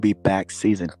Be back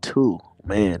season 2.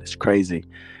 Man, it's crazy.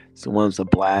 So one's a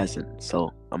blast, and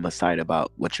so I'm excited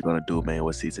about what you're gonna do, man,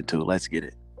 with season 2. Let's get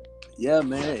it. Yeah,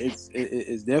 man, it's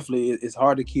definitely it's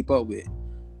hard to keep up with.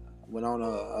 Went on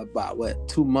about what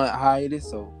 2 month hiatus,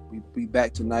 so we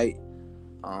back tonight.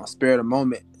 Spare the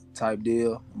moment type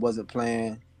deal. Wasn't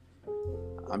playing.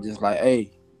 I'm just like,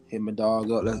 hey, hit my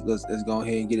dog up. Let's go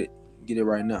ahead and get it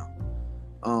right now.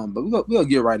 But we'll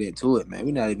get right into it, man.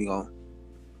 We're not even gonna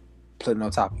play no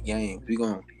topic games.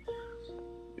 We're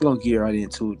gonna get right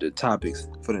into the topics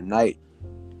for the night.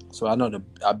 So I know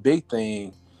a big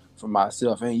thing for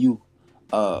myself and you,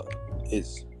 uh,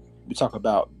 is we talk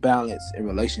about balance in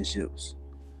relationships.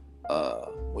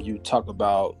 When you talk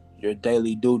about your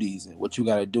daily duties and what you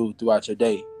got to do throughout your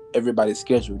day, everybody's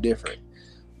schedule different.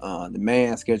 The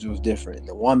man's schedule is different.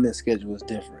 The woman's schedule is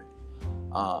different.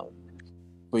 Um,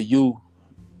 for you,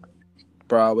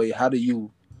 Broadway, how do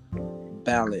you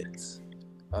balance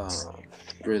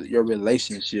your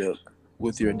relationship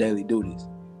with your daily duties?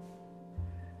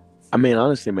 I mean,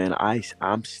 honestly, man,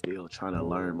 I'm still trying to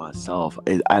learn myself.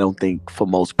 I don't think for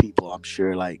most people, I'm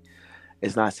sure, like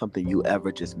it's not something you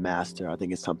ever just master. I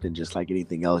think it's something just like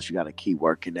anything else. You got to keep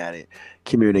working at it,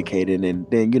 communicating, and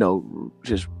then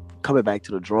just coming back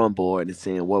to the drawing board and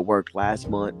seeing what worked last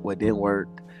month, what didn't work,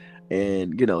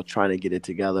 and trying to get it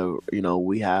together.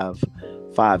 We have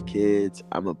 5 kids.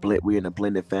 We're in a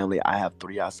blended family. I have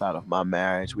 3 outside of my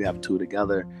marriage. We have 2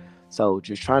 together. So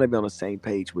just trying to be on the same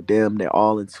page with them. They're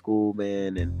all in school,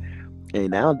 man,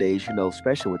 and nowadays,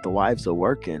 especially with the wives are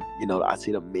working, I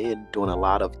see the men doing a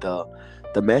lot of the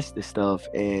domestic stuff,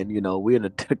 and we're in a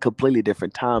completely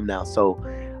different time now. So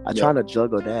I try Yeah, to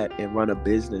juggle that and run a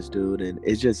business, dude, and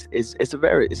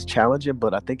it's challenging.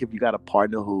 But I think if you got a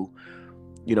partner who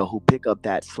pick up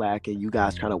that slack and you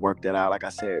guys kind of work that out, like I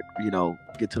said,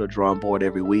 get to the drawing board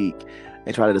every week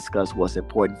and try to discuss what's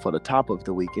important for the top of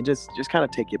the week, and just kind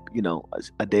of take it,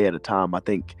 a day at a time. I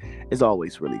think is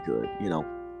always really good.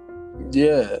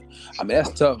 yeah. I mean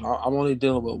that's tough. I'm only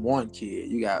dealing with one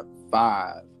kid. You got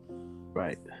five.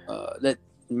 Right. That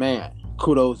man,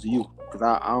 kudos to you, because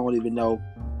I don't even know.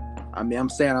 I mean, I'm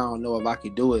saying I don't know if I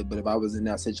could do it, but if I was in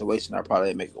that situation, I'd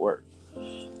probably make it work.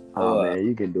 Oh Uh, man,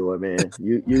 you can do it, man.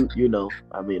 You know.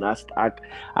 I mean,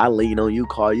 I lean on you,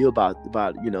 call you about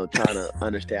trying to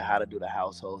understand how to do the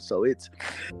household. So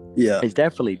yeah, it's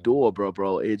definitely doable,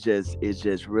 bro. It's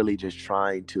just really just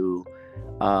trying to,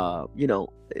 uh, you know,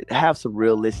 have some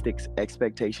realistic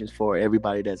expectations for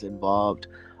everybody that's involved.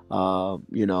 And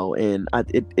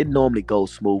it normally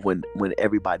goes smooth when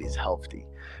everybody's healthy.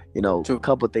 A true.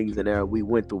 couple things in there we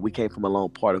went through. We came from a long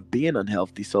part of being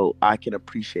unhealthy, so I can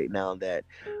appreciate now that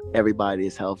everybody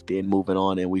is healthy and moving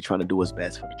on, and we trying to do what's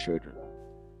best for the children.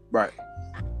 Right,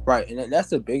 right, and that's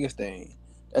the biggest thing.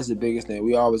 That's the biggest thing.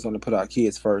 We always gonna put our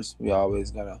kids first. We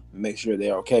always gonna make sure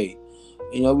they're okay.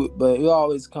 But we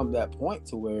always come to that point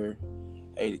to where,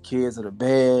 hey, the kids are to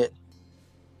bed.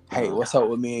 Hey, Uh, what's up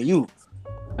with me and you?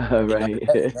 right.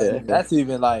 That's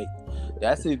even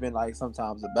like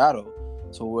sometimes a battle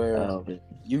to where Oh, man.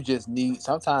 you just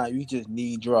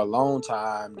need your alone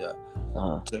time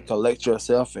Uh, to collect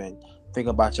yourself and think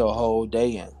about your whole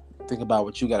day and think about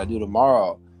what you got to do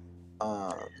tomorrow.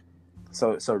 Um,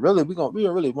 so really we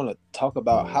really want to talk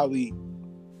about how we,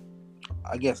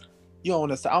 I guess, you don't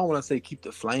want to say, I don't want to say keep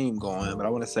the flame going, but I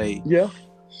want to say yeah,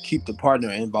 keep the partner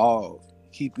involved,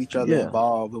 keep each other yeah,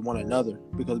 involved with one another,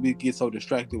 because we get so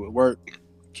distracted with work,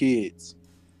 kids,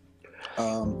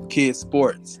 kids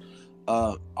sports,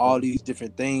 all these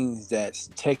different things that's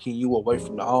taking you away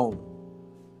from the home.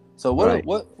 So right,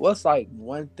 what's like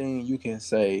one thing you can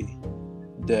say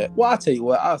that, well, I'll tell you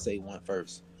what, I'll say one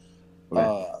first.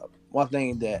 right, One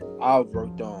thing that I've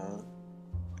worked on,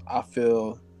 I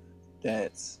feel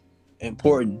that's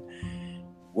important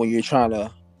when you're trying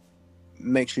to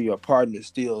make sure your partner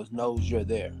still knows you're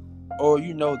there, or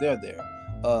they're there,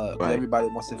 because right, everybody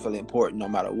wants to feel important no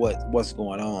matter what's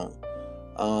going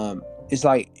on. It's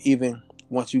like, even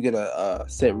once you get a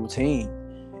set routine,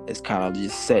 it's kind of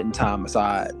just setting time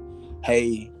aside.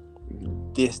 Hey,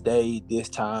 mhm, this day, this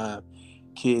time,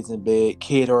 kids in bed,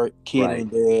 kid right, in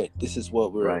bed. This is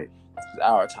right, this is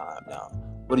our time now.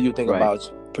 What do you think right.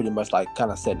 about pretty much like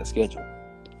kind of setting a schedule?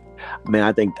 Man,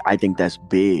 I think that's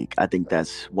big. I think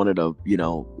that's one of the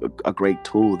a great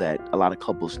tool that a lot of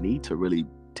couples need to really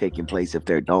take in place if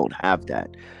they don't have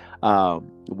that.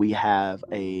 We have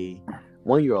a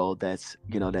 1-year old that's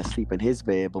sleep in his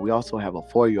bed, but we also have a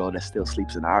 4-year old that still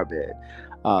sleeps in our bed.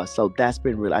 So that's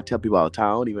been really. I tell people all the time,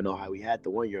 I don't even know how we had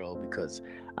the 1-year old, because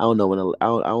I don't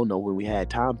know when we had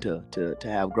time to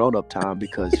have grown up time,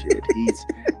 because shit,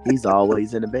 he's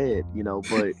always in the bed.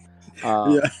 But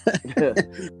Um, Yeah.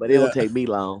 but it don't Yeah. take me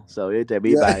long, so it'll take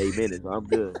me Yeah. about 8 minutes. So I'm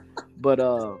good. But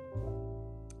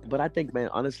but I think, man,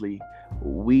 honestly,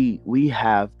 we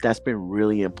have that's been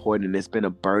really important, and it's been a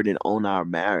burden on our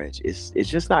marriage. It's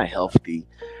just not healthy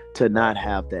to not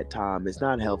have that time. It's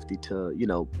not healthy to,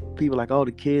 people like, oh,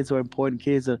 the kids are important.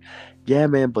 Kids are, yeah,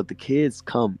 man, but the kids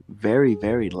come very,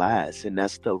 very last, and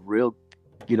that's the real,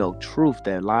 truth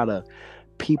that a lot of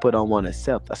people don't want to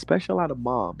accept, especially a lot of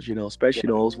moms, especially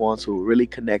Yeah. those ones who are really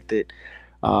connected.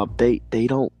 They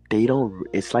don't.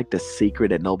 It's like the secret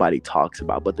that nobody talks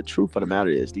about. But the truth of the matter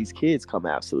is, these kids come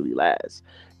absolutely last.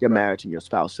 Your Right. marriage and your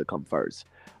spouse should come first.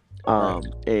 Right.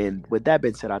 And with that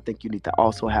being said, I think you need to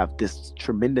also have this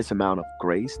tremendous amount of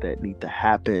grace that need to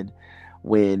happen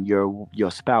when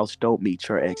your spouse don't meet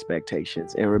your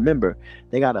expectations. And remember,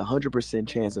 they got 100%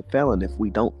 chance of failing if we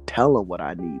don't tell them what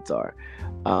our needs are.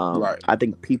 Right. I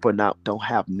think people not don't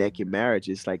have naked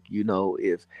marriages. Like,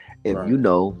 if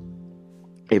Right.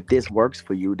 if this works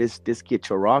for you, this get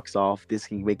your rocks off, this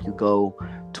can make you go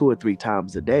 2 or 3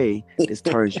 times a day, this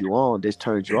turns you on, this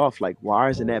turns you off. Like, why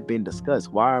isn't that being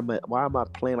discussed? Why am I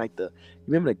playing like the, you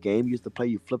remember the game you used to play,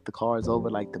 you flip the cards over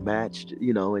like the match,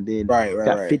 and then Right. Right.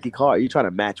 got Right. 50 cards, you try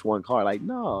to match one card. Like,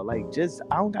 no, like, just,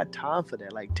 I don't got time for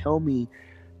that. Like, tell me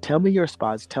your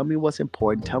spots, tell me what's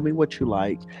important, tell me what you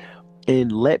like,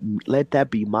 and let that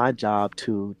be my job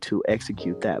to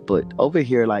execute that. But over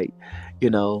here, like,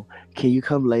 can you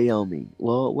come lay on me?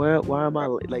 Well, why am I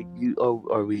like, you?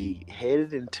 Are we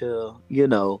headed into,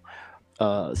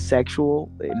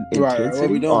 sexual Right. Right. What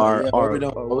we intensity, doing? or Yeah. What we or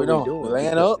doing? or What we what we doing? We doing? laying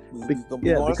Because up. We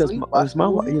yeah, going to because sleep. Watching my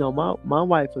movie. my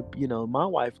wife, my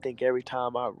wife think every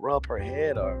time I rub her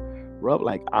head or rub,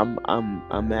 like, I'm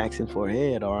asking for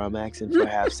head, or I'm asking for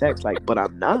have sex, like, but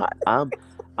I'm not. I'm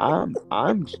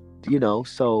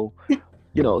so,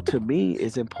 to me,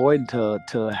 it's important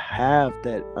to have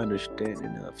that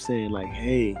understanding of saying, like,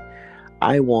 hey,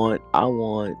 I want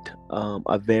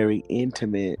a very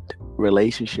intimate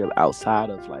relationship outside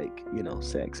of, like,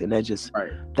 sex. And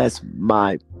Right. that's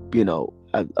my,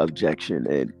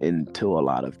 objection into a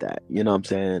lot of that, what I'm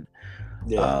saying.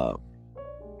 Yeah. uh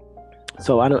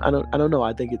so I don't know.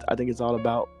 I think it's all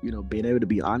about, being able to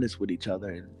be honest with each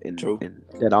other, and True. and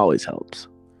that always helps.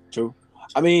 True.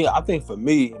 I mean, I think for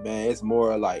me, man, it's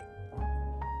more like,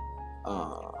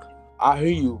 uh, I hear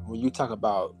you when you talk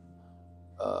about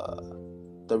uh,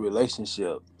 the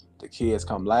relationship. The kids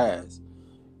come last,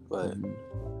 but Mhm.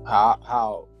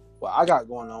 how what I got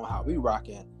going on, how we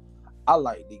rocking. I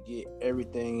like to get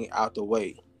everything out the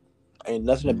way. Ain't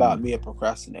nothing about Mhm. me a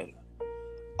procrastinator.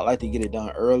 I like to get it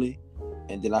done early,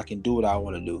 and then I can do what I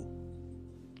want to do.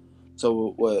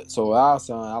 So what? So our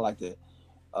son, I like to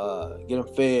get him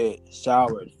fed,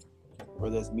 showered,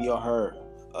 whether it's me or her.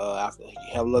 After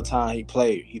he have a little time, he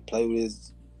played. He played with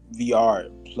his VR,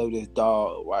 play with his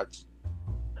dog, watch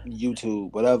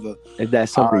YouTube, whatever. Is that All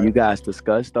something you right, guys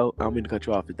discussed, though? I don't mean to cut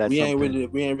you off. Is that something?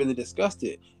 we ain't really discussed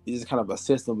it. It's just kind of a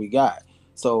system we got.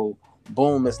 So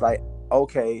boom, it's like,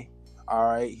 okay, all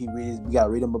right. He reads. We gotta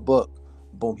read him a book.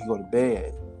 Boom, he go to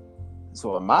bed.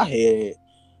 So in my head,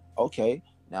 okay,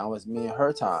 now it's me and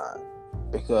her time,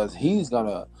 because he's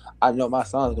gonna. I know my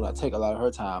son's gonna take a lot of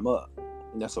her time up,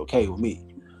 and that's okay with me,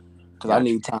 because I Gotcha.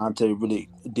 need time to really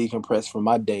decompress from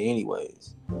my day,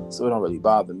 anyways. So it don't really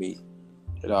bother me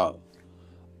at all.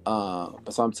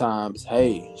 But sometimes,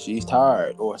 hey, she's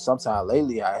tired, or sometimes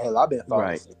lately, I've been falling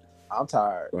Right. asleep. I'm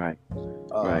tired. Right.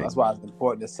 Right. That's why it's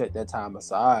important to set that time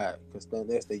aside, because the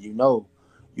next thing you know,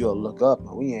 you'll look up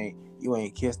and you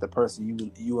ain't kissed the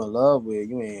person you in love with,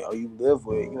 you ain't or you live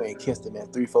with, you ain't kissed them in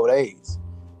 3 4 days.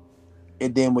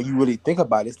 And then when you really think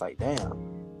about it, it's like,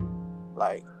 damn,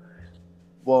 like,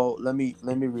 well, let me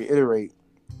reiterate.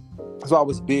 That's why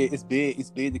it's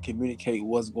big to communicate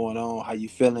what's going on, how you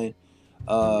feeling.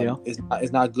 Yeah.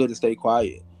 It's not good to stay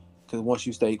quiet, because once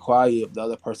you stay quiet, the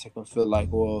other person can feel like,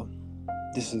 well,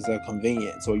 this is a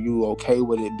convenience, or you okay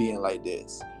with it being like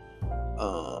this.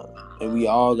 Um, and we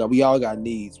all got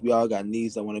needs. We all got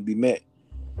needs that want to be met.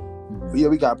 Mhm. Yeah,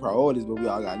 we got priorities, but we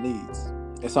all got needs.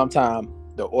 And sometimes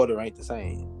the order ain't the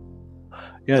same. You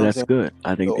Yeah, know what I'm that's saying? good. I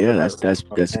The think, order yeah, not that's the same. that's You know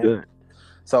what I'm that's saying? good.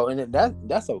 So, and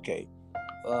that's okay.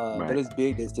 But Right. it's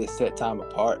big to just set time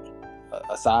apart,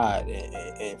 aside,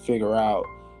 and figure out,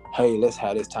 hey, let's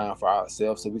have this time for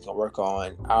ourselves so we can work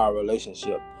on our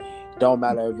relationship. Don't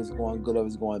matter if it's going good or if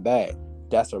it's going bad.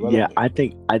 That's Yeah, irrelevant.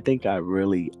 I think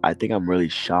I'm really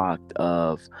shocked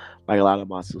of, like, a lot of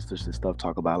my sisters and stuff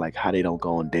talk about, like, how they don't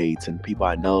go on dates, and people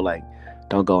I know, like,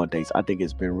 don't go on dates. I think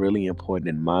it's been really important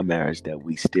in my marriage that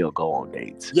we still go on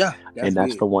dates. Yeah, And that's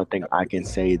that's big. the one thing That's I can big.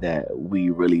 say that we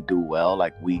really do well.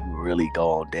 Like we really go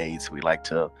on dates. We like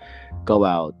to go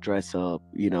out, dress up,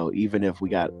 even if we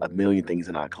got a million things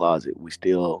in our closet, we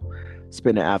still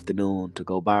spend the afternoon to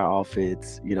go buy our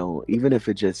outfits, even if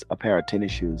it's just a pair of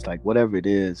tennis shoes, like whatever it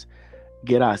is,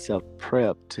 get ourselves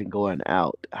prepped and going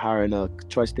out, hiring a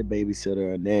trusted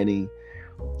babysitter, a nanny.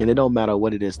 And it don't matter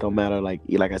what it is, don't matter, like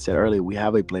I said earlier, we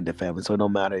have a blended family. So it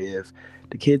don't matter if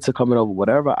the kids are coming over,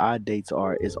 whatever our dates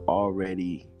are is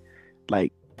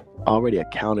like already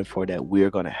accounted for, that we're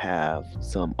gonna have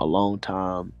some alone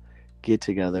time, get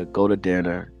together, go to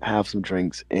dinner, have some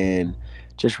drinks, and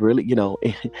just really,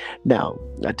 now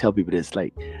I tell people this,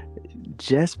 like,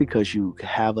 just because you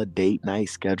have a date night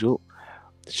scheduled,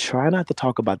 try not to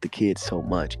talk about the kids so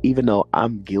much. Even though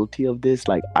I'm guilty of this,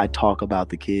 like I talk about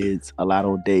the kids a lot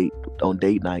on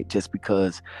date night, just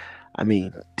because I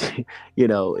mean,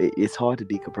 it's hard to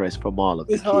decompress from all of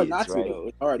the It's hard kids, not to right? though.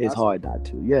 It's hard It's not to. hard not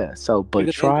to, yeah. So, but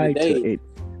Because at the end of the try to day, it,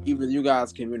 even you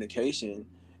guys communication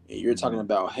and you're talking mhm,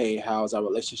 about, hey, how's our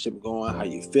relationship going? How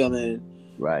you feeling?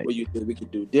 right? What you think we could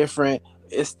do different?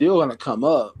 It's still gonna come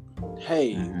up.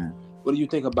 Hey, Hmm. what do you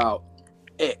think about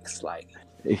X? Like,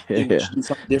 think we Yeah, should do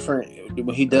something different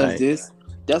when he does right. this?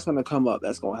 That's gonna come up.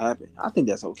 That's gonna happen. I think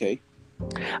that's okay.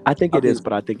 I think I it is, think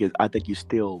but I think you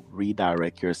still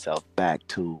redirect yourself back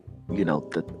to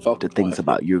the focus things point.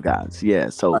 about you guys. Yeah.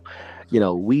 Right. So,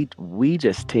 we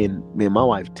just tend, me and my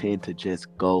wife tend to just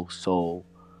go so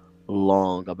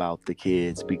long about the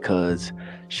kids because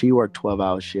she worked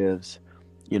 12-hour shifts.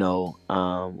 We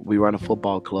run a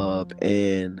football club,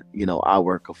 and I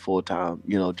work a full-time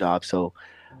job. So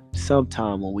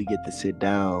sometime when we get to sit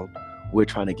down, we're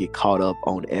trying to get caught up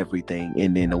on everything.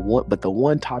 And then the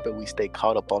one topic we stay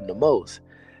caught up on the most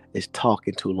is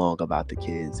talking too long about the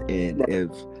kids. And Right.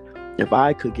 if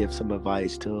I could give some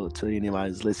advice to anybody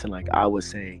who's listening, like I would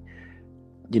say,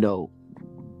 you know,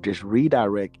 just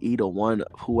redirect either one,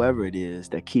 whoever it is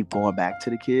that keep going back to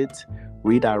the kids,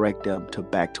 redirect them to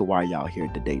back to why y'all here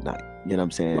at the date night. You know what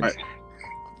I'm saying? Right.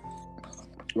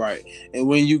 Right. And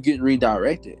when you get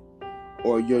redirected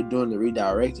or you're doing the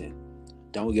redirecting,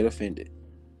 don't get offended.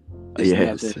 It's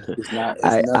nothing. Yes. It's not. It's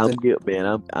I'm nothing. guilty,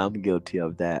 man. I'm guilty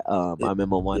of that. I It,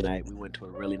 remember one yeah. night we went to a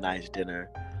really nice dinner,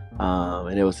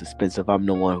 and it was expensive. I'm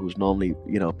the one who's normally,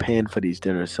 paying for these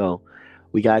dinners. So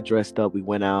we got dressed up, we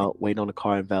went out, waiting on the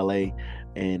car in valet,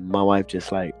 and my wife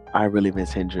just like, I really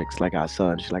miss Hendrix, like our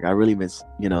son. She's like, I really miss,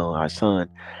 our son.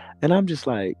 And I'm just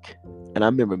like, and I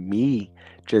remember me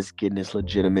just getting this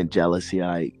legitimate jealousy,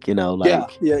 like, Yeah.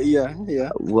 like, Yeah. Yeah. Yeah.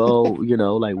 well,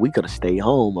 like we could have stayed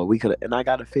home, or we could have, and I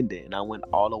got offended, and I went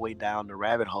all the way down the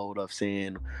rabbit hole of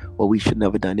saying, well, we should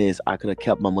never done this. I could have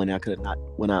kept my money. I could have not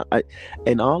went out.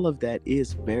 And all of that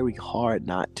is very hard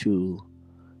not to,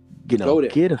 Go there.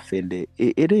 get offended.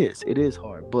 It is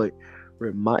hard, but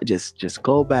just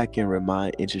go back and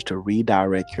remind, and just to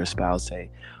redirect your spouse, say,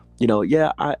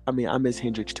 yeah, I mean, I miss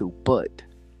Hendrix too, but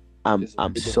This is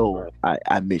I'm very different. so Right.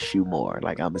 I miss you more.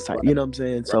 Like I'm excited. Right. You know what I'm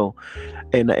saying? Right. So,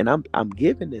 and I'm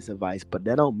giving this advice, but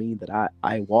that don't mean that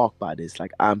I walk by this.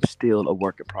 Like I'm still a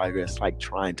work in progress, like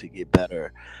trying to get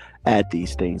better at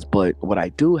these things. But what I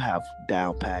do have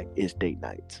down pack is date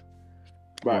nights,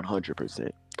 Right.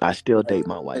 100%. I still Right. date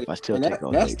my wife. I still And take her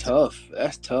on that's dates. tough.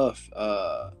 That's tough.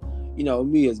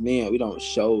 Me as men, we don't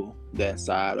show that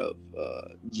side of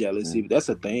jealousy, Mm, but that's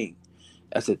a thing.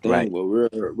 That's a thing right. where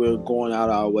we're going out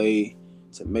our way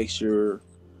to make sure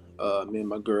me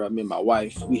and my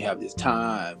wife, we have this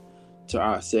time to Mhm.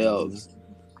 ourselves.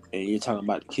 And you're talking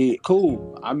about the kid.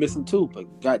 Cool, I miss him too, but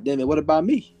god damn it, what about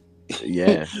me?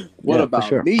 Yeah. What Yeah, for about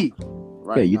sure. me Yeah,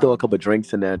 right you throw now? a couple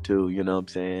drinks in there too. You know what I'm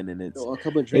saying? And A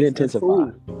couple of it drinks, that's intensify.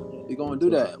 cool. We're gonna do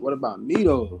Intensify. that. What about me though? You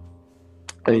know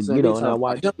what I'm And saying? We can and I talk about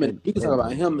watch him and we can talk and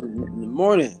about him in the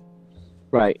morning.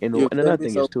 right, and You and feel another me?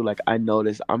 thing So is too, like I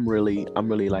noticed I'm really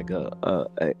like a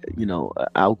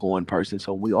outgoing person.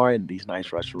 So we are in these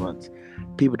nice restaurants.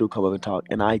 People do come up and talk,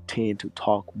 and I tend to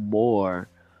talk more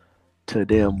to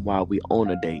them while we on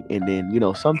a date. And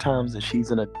then sometimes if she's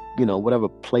in a whatever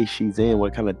place she's in,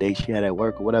 what kind of day she had at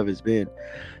work or whatever it's been,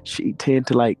 she tend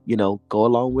to like go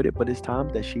along with it. But it's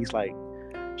times that she's like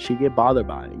she get bothered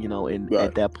by it, and right.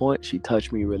 at that point she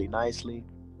touched me really nicely,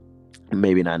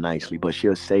 maybe not nicely, but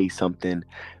she'll say something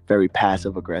very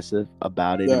passive aggressive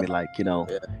about it and Yeah. be like, Yeah.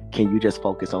 can you just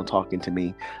focus on talking to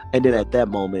me? And then Yeah. at that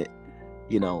moment,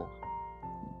 you know,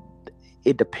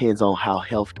 it depends on how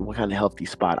healthy, what kind of healthy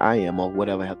spot I am, or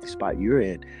whatever healthy spot you're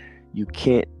in.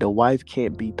 the wife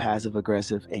can't be passive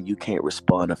aggressive and you can't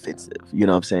respond offensive. You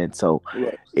know what I'm saying? So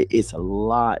Right. it's a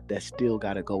lot that still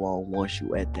got to go on once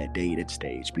you at that dating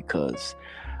stage, because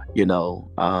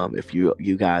if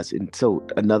you guys, and so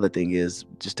another thing is,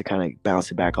 just to kind of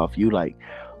bounce it back off you, like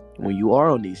when you are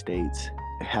on these dates,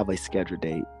 have a scheduled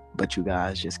date, but you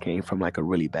guys just came from like a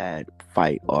really bad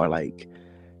fight, or like,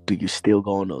 do you still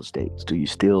go on those dates? Do you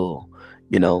still,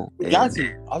 You got and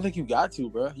to. I think you got to,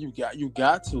 bro. You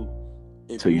got to.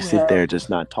 If so you you sit there have and just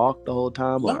not talk the whole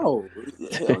time, or no,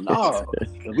 hell no.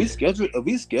 If we schedule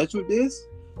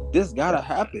this gotta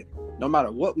happen. No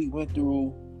matter what we went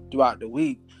through throughout the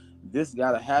week, this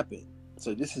gotta happen.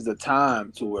 So this is the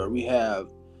time to where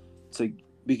to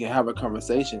we can have a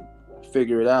conversation,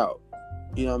 figure it out.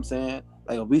 You know what I'm saying?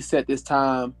 Like if we set this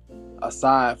time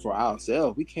aside for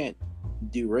ourselves, we can't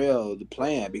derail the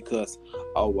plan because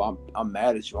I'm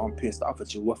mad at you, I'm pissed off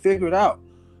at you. Well, figure it out.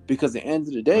 Because at the end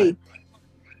of the right? day,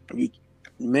 you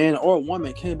man or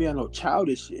woman can't be on no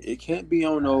childish shit. It can't be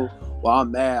on no, well,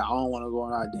 I'm mad, I don't want to go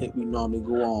on our date we normally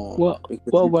go on Well,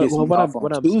 because well, you well, pissed well me off on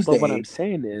what I'm Tuesday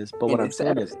saying is, but and what I'm it's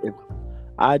saying is, Saturday. if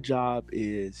our job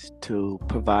is to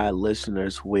provide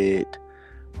listeners with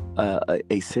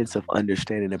a sense of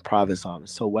understanding and problem solving.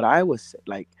 So what I will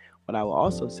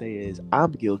also say is,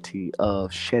 I'm guilty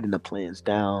of shutting the plans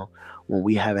down when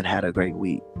we haven't had a great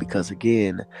week, because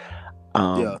again,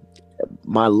 Yeah. um,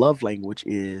 my love language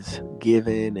is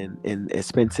giving and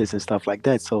expenses and stuff like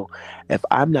that. So if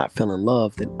I'm not feeling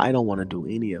love, then I don't want to do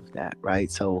any of that, right?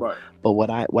 So, Right. but what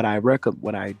I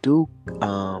do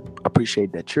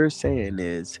appreciate that you're saying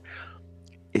is,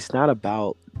 it's not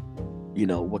about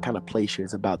what kind of place you're.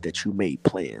 It's about that you made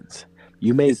plans.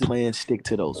 You made It's plans, stick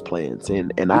to those plans,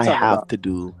 and we I talking have about to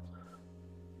do.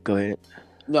 Go ahead.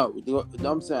 no,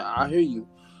 I'm saying I hear you.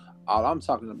 All I'm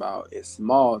talking about is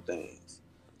small things.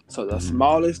 So the Hmm.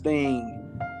 smallest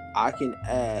thing I can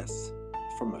ask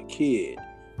from a kid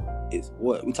is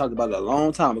what we talked about a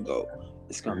long time ago.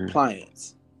 It's Hmm.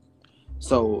 compliance.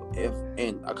 So if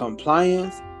in a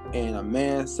compliance and a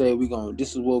man say we gonna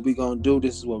this is what we gonna do,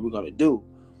 this is what we're gonna do.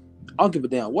 I don't give a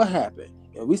damn what happened.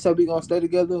 If we said we gonna stay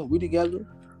together, we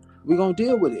gonna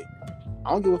deal with it.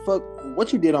 I don't give a fuck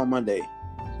what you did on Monday.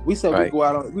 We said Right.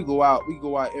 we go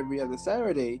out every other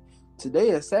Saturday. Today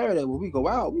is Saturday. When we go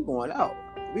out, we going out.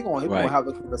 We gonna Right. have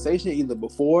a conversation either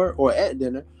before or at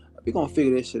dinner. We gonna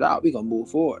figure this shit out. We gonna move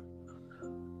forward.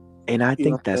 And You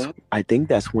know what I'm saying? I think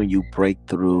that's when you break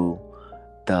through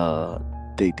the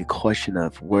the question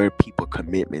of where people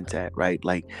commitments at, right?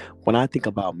 Like when I think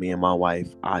about me and my wife,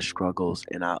 our struggles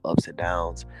and our ups and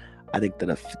downs, I think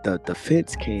that the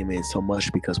fence came in so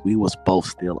much because we was both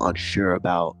still unsure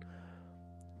about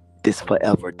this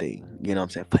forever thing. You know what I'm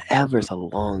saying? Forever is a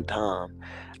long time.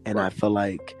 And Right. I feel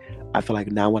like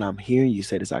now when I'm hearing you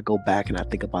say this, I go back and I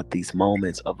think about these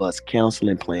moments of us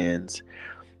canceling plans,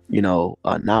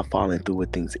 not following through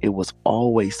with things. It was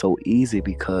always so easy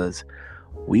because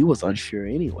we was unsure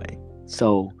anyway.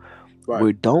 So Right.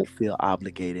 we don't feel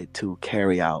obligated to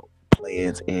carry out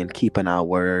plans and keeping our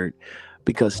word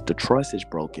because the trust is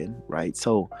broken, right?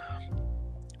 So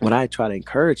what I would try to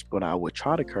encourage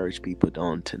people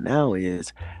on to now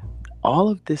is, all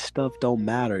of this stuff don't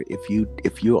matter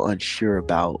if you're unsure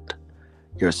about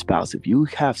your spouse. If you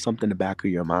have something in the back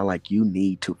of your mind, like, you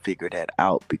need to figure that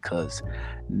out, because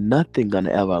nothing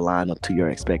gonna ever line up to your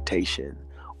expectation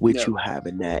with you Never.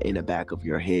 having that in the back of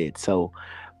your head. So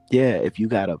yeah, if you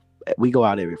gotta we go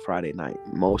out every Friday night,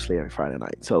 mostly every Friday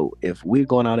night. So if we're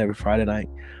going out every Friday night,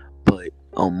 but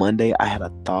on Monday I had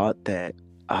a thought that,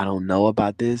 I don't know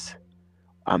about this,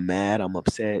 I'm mad, I'm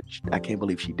upset, I can't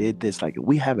believe she did this. Like,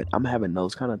 I'm having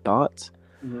those kind of thoughts.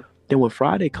 Hmm. Then when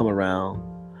Friday come around,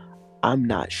 I'm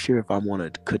not sure if I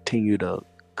want to continue to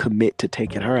commit to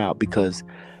taking her out, because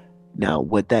now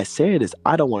what that said is,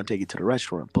 I don't want to take you to the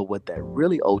restaurant. But what that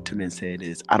really ultimately said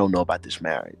is, I don't know about this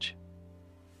marriage.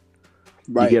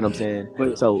 You Right. get what I'm saying?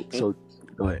 But So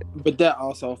go ahead. but that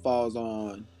also falls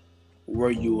on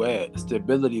where you at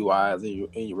stability wise in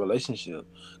your relationship.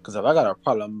 Because if I got a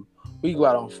problem, we go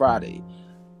out on Friday.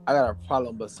 I got a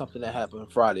problem with something that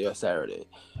happened Friday or Saturday,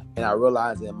 and I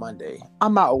realize it Monday.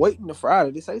 I'm not waiting to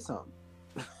Friday to say something.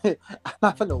 I'm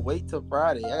not gonna wait till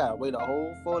Friday. I gotta wait a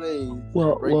whole 4 days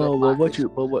to bring up my issue.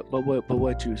 But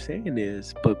what you're saying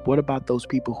is, but what about those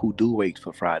people who do wait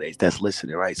for Fridays? That's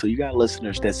listening, right? So you got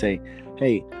listeners that say,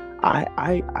 "Hey,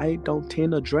 I don't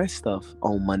tend to address stuff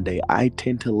on Monday. I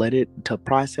tend to let it to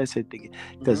process it, Hmm.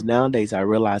 because nowadays I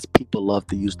realize people love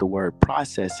to use the word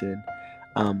processing,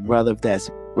 whether that's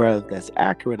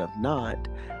accurate or not.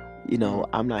 Hmm.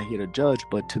 I'm not here to judge,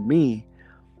 but to me,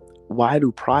 why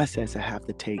do processing have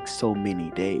to take so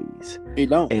many days? It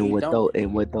don't. And It with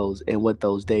don't.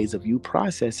 those days of you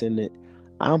processing it,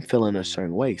 I'm feeling a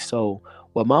certain way. So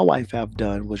what my wife have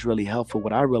done was really helpful.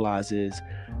 What I realize is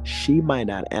she might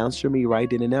not answer me right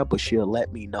then and there, but she'll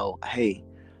let me know, hey,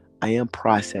 I am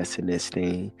processing this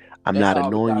thing. I'm That's not all we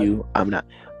annoying gotta do. you. I'm not.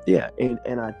 Yeah,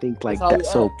 and I think That's like all that. we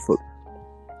ask.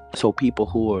 So people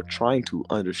who are trying to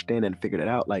understand and figure it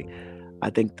out, like I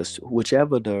think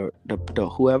whichever the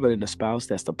whoever in the spouse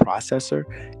that's the processor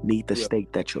need to Yeah.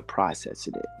 state that you're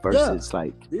processing it Yeah. versus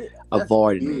like Yeah. That's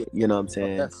avoiding big. it. You know what I'm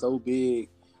saying? That's so big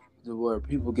to where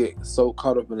people get so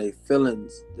caught up in their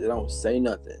feelings they don't say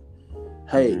nothing.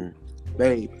 Hey, Hmm.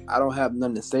 babe, I don't have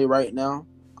nothing to say right now.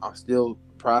 I'm still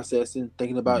processing,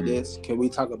 thinking about Hmm. this. Can we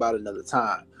talk about it another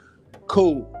time?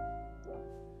 Cool.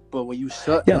 But when you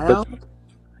shut Yeah, down,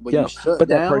 when you yeah, shut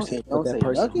down and but don't say nothing,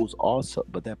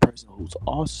 that person who's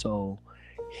also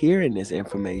hearing this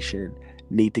information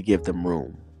need to give them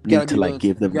room. you gotta Need to be like willing to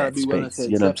give them that to space.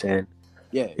 You know what I'm accept it. saying?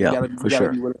 Yeah, Yeah, you for gotta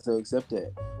be sure. willing to accept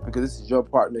that because this is your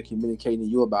partner communicating to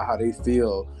you about how they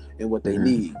feel and what they Hmm.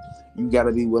 need. You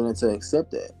gotta be willing to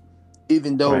accept that,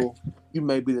 even Right. though you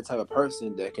may be the type of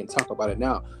person that can talk about it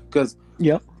now. Because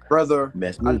Yep. brother,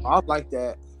 That's I know me. I'm like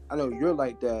that. I know you're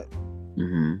like that.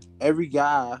 Hmm. Every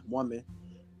guy, woman,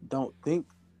 don't think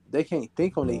they can't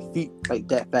think on their feet like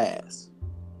that fast.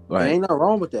 And Right. ain't nothing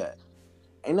wrong with that.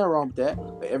 Ain't nothing wrong with that.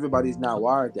 But everybody's not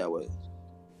wired that way.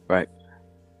 Right.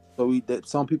 So that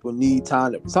some people need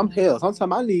time to sometimes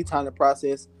I need time to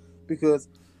process because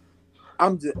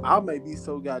I may be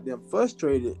so goddamn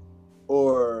frustrated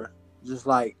or just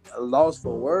like lost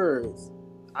for words.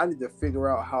 I need to figure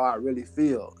out how I really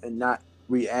feel and not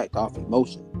react off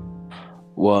emotion.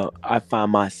 Well, I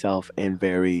find myself in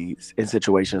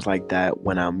situations like that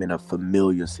when I'm in a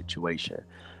familiar situation.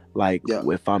 Like Yeah.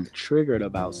 if I'm triggered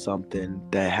about something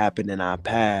that happened in our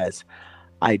past,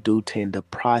 I do tend to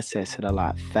process it a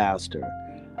lot faster.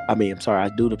 I mean, I'm sorry, I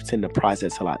do tend to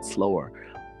process a lot slower.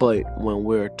 But when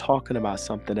we're talking about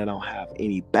something that I don't have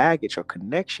any baggage or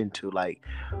connection to, like,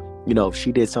 if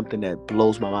she did something that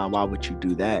blows my mind, why would you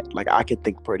do that? Like, I can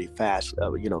think pretty fast,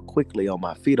 quickly on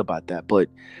my feet about that. But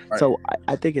Right. so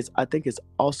I think it's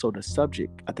also the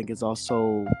subject. I think it's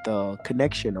also the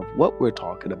connection of what we're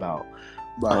talking about.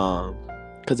 Right. Um,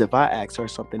 because if I ask her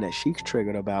something that she's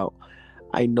triggered about,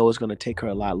 I know it's going to take her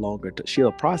a lot longer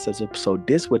she'll process it. So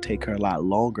this would take her a lot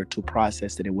longer to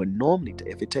process than it would normally.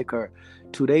 If it take her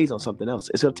 2 days on something else,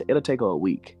 it'll take her a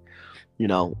week. You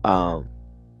know.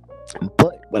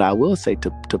 But what I will say to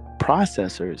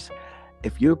processors,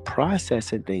 if you're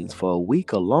processing things for a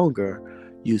week or longer,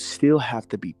 you still have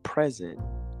to be present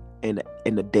in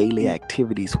the daily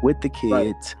activities with the Right.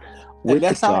 kids, And with the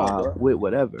that's all, job, bro. with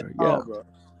whatever. All, Yeah. bro.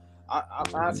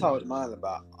 I Hmm. talk to mine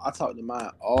about. I talk to mine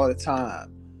all the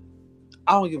time.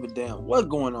 I don't give a damn what's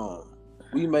going on.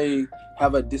 We may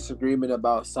have a disagreement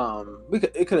about something.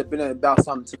 It could have been about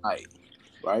something tonight,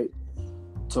 right?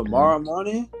 Hmm. Tomorrow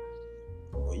morning,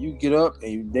 when you get up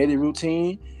and your daily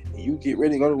routine and you get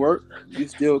ready to go to work, you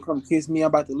still come kiss me. I'm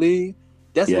about to leave.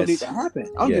 That's what needs to Yes. happen.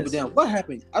 I don't give a Yes. damn what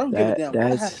happened. I don't give a That damn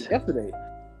what happened that's yesterday.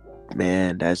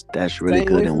 man. That's really Same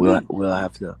good, way and for we'll me. we'll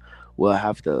have to we'll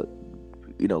have to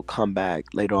come back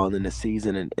later on in the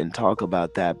season and talk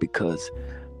about that because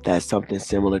that's something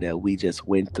similar that we just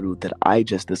went through that I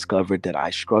just discovered that I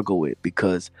struggle with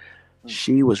because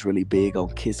she was really big on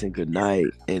kissing goodnight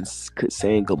and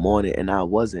saying good morning, and I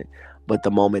wasn't. But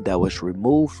the moment that was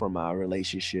removed from our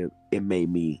relationship, it made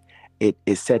me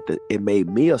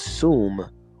assume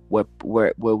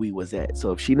where we was at.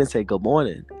 So if she didn't say good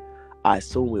morning, I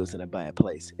assumed we was in a bad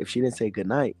place. If she didn't say good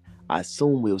night, I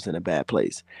assumed we was in a bad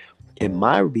place. And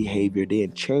my behavior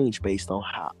then changed based on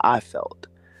how I felt.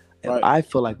 If Right. I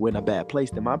feel like we're in a bad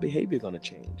place, then my behavior gonna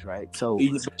change, right?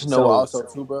 But you know what So, also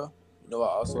too, bro? You know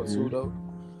what also too mhm. though?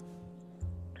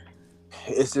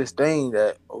 It's this thing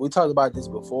that we talked about this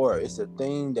before. It's a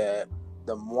thing that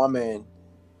the woman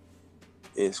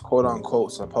is quote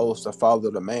unquote supposed to follow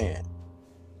the man,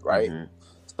 right? Mhm.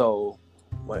 So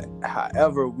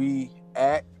however we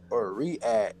act or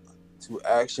react to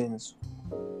actions,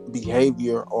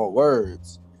 behavior, or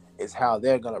words is how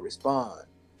they're gonna respond.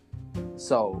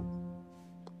 So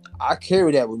I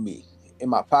carry that with me in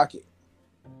my pocket.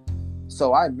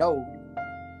 So I know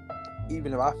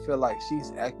even if I feel like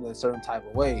she's acting a certain type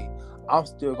of way, I'm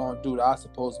still gonna do what I'm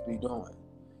supposed to be doing.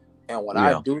 And when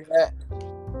I Yeah. do that,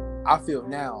 I feel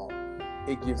now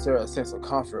it gives her a sense of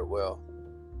comfort. Well,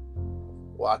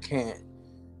 I can't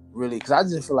really, because I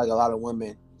just feel like a lot of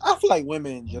women. I feel like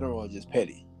women in general are just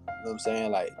petty. You know what I'm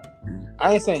saying? Like, Mhm.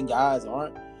 I ain't saying guys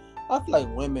aren't. I feel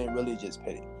like women really just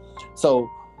petty. So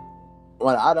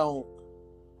when I don't,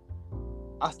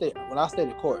 when I stay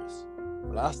the course.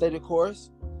 When I stay the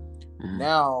course, Mm-hmm.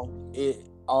 now it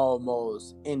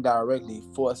almost indirectly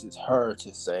forces her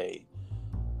to say,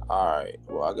 all right,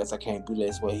 well, I guess I can't do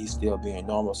this way. He's still being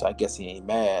normal, so I guess he ain't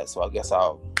mad. So I guess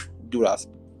I'll do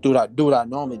what I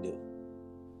normally do.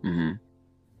 Mm-hmm.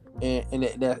 And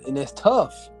it's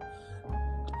tough.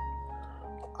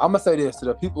 I'm gonna say this to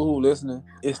the people who listening: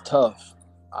 it's tough.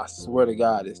 I swear to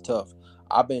God, it's tough.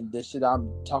 This shit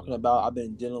I'm talking about. I've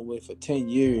been dealing with for 10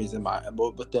 years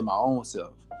within my own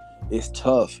self. It's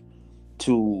tough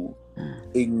to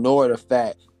ignore the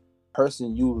fact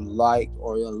person you like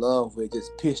or in love with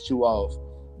just pissed you off.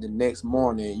 The next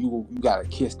morning, you gotta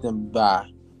kiss them bye,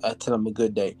 tell them a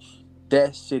good day.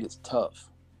 That shit is tough.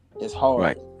 It's hard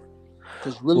Right.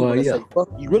 because you really Well, want to yeah. say fuck.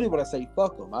 You really want to say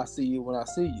fuck them. I see you when I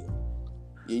see you.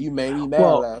 Yeah, you made me mad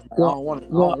Well, last night. I well, don't want to. I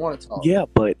well. don't want to talk. Yeah,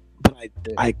 but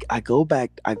Yeah. I go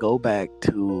back. I go back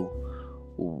to,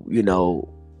 you know,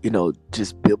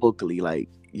 just biblically, like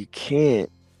you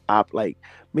can't like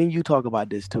me and you talk about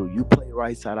this too. You play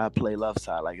right side, I play left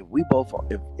side. Like if we both,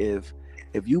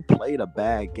 if you played a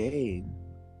bad game,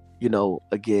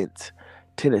 against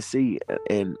Tennessee,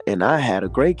 and I had a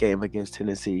great game against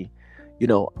Tennessee,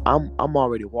 I'm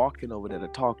already walking over there to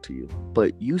talk to you.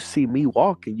 But you see me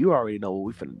walking, you already know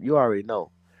what you already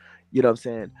know. You know what I'm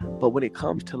saying? But when it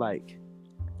comes to like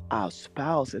our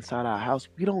spouse inside our house,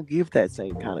 we don't give that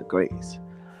same kind of grace.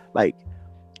 Like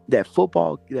that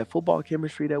football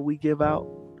chemistry that we give out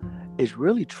is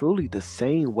really truly the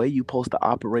same way you supposed to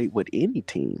operate with any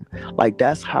team. Like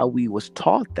that's how we was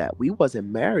taught that. We wasn't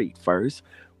married first.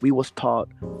 We was taught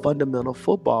fundamental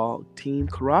football team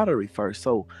camaraderie first.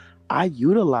 So I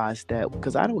utilized that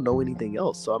because I don't know anything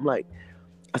else. So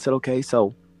I said, okay,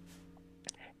 so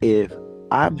if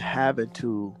I'm having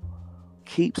to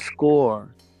keep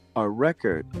score a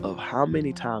record of how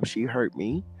many times she hurt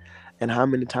me and how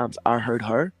many times I hurt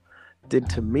her, then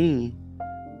to me,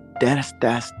 that's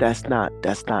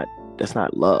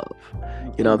not love.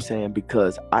 You know what I'm Mm-mm. saying?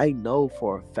 Because I know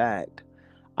for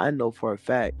a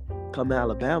fact, come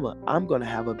Alabama, I'm gonna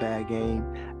have a bad game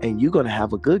and you're gonna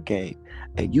have a good game.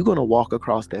 And you're gonna walk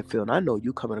across that field. And I know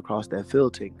you coming across that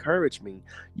field to encourage me.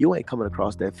 You ain't coming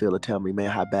across that field to tell me,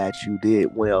 man, how bad you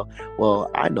did. Well,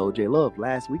 I know J Love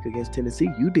last week against Tennessee,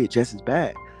 you did just as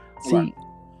bad. Right. See,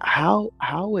 how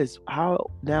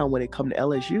now when it come to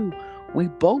LSU, we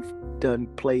both done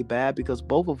play bad because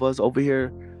both of us over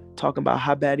here talking about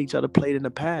how bad each other played in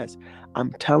the past.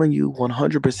 I'm telling you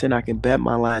 100% I can bet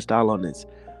my last dollar on this.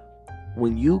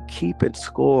 When you keeping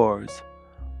scores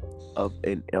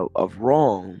of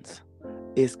wrongs,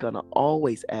 it's gonna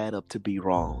always add up to be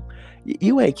wrong.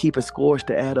 You ain't keeping scores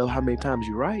to add up how many times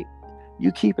you right.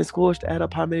 You keeping scores to add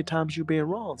up how many times you being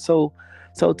wrong. So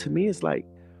to me it's like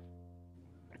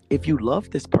if you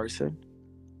love this person,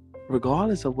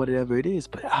 regardless of whatever it is.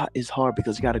 But it's hard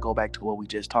because you got to go back to what we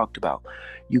just talked about.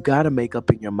 You got to make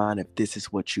up in your mind if this is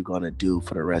what you're gonna do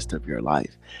for the rest of your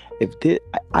life. If this,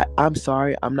 I'm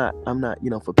sorry, I'm not.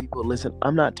 For people to listen,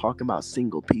 I'm not talking about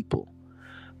single people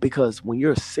because when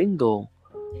you're single,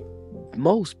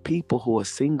 most people who are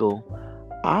single,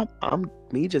 I'm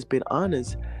me just being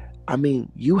honest. I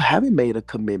mean, you haven't made a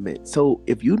commitment. So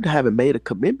if you haven't made a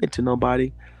commitment to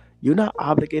nobody, you're not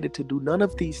obligated to do none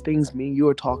of these things me and you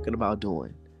are talking about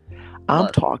doing. I'm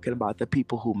Right. talking about the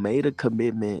people who made a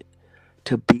commitment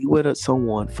to be with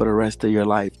someone for the rest of your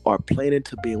life or planning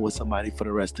to be with somebody for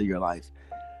the rest of your life.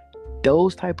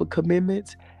 Those type of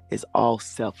commitments is all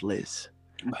selfless.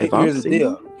 If I'm Here's the single,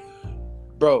 deal,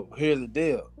 bro. Here's the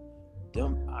deal.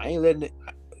 I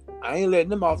ain't letting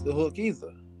them off the hook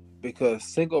either, because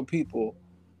single people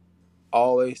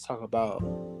always talk about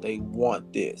they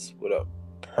want this with a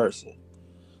person,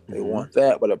 they mhm, want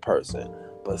that with a person.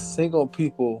 But single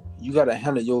people, you gotta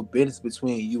handle your business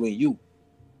between you and you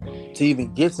to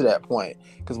even get to that point.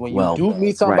 Because when you well, do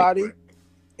meet right, somebody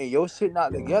and your shit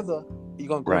not together, you're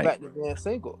gonna go right, back to being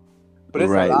single. But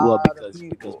it's a right. Well, lot of because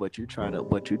people. what you're trying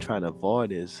to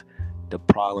avoid is the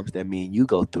problems that me and you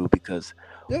go through because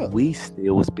Yeah, we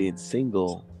still was being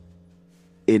single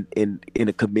in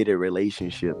a committed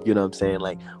relationship. You know what I'm saying?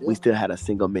 Like we yeah. still had a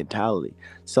single mentality.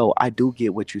 So I do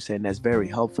get what you're saying. That's very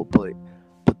helpful.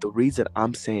 But the reason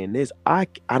I'm saying this, I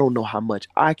don't know how much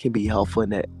I can be helpful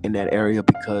in that area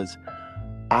because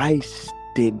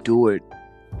didn't do it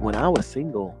when I was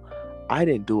single. I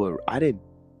didn't do it. I didn't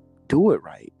do it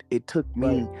right. It took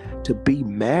Right, me to be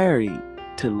married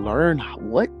to learn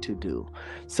what to do.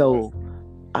 right. So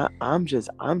I'm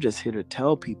just here to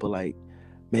tell people like,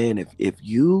 man, if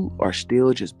you are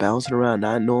still just bouncing around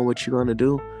not knowing what you're gonna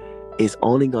do, it's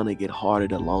only gonna get harder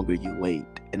the longer you wait.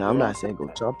 And You I'm know not what saying go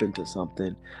I'm jump into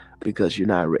something because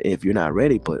if you're not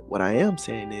ready. But what I am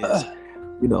saying is,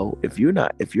 saying? if you're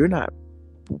not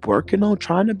working on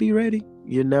trying to be ready,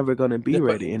 you're never gonna be But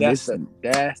ready. And this,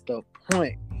 that's the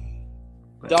point,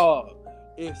 right. dog.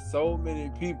 It's so many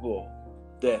people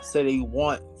that say they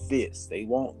want this, they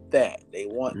want that, they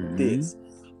want Mm-hmm. this,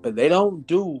 but they don't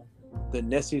do the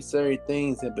necessary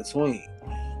things in between.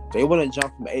 They want to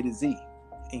jump from A to Z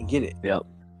and get it. Yep.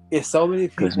 It's so many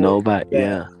Because people nobody,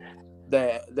 that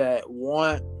yeah.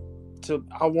 want to.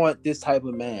 I want this type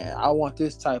of man. I want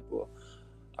this type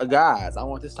of guys. I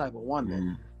want this type of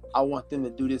woman. Mm, I want them to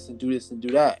do this and do this and do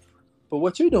that. But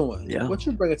what you doing? yeah. What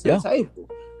you bringing to the Yeah. table?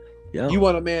 Yeah. You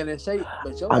want a man in shape,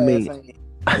 but your I ass mean, ain't.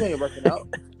 You ain't working out.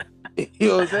 You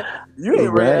know what I'm saying? You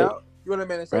ain't working right, out. You want a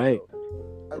man in shape right,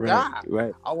 though. A right, guy.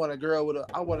 right. I want a girl with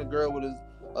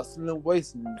a slim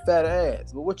waist and fat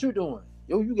ass. But what you doing?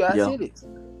 Yo, you got Yeah. titties.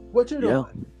 What you Yeah.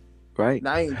 doing? Right.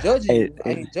 Now I ain't judging And, you. I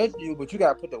and ain't judging you, but you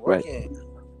gotta put the right. work in.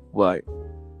 Right.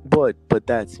 But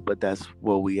that's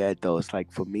where we at though. It's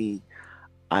like for me,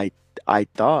 I I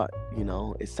thought,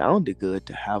 it sounded good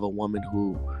to have a woman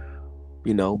who,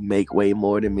 make way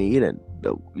more than me and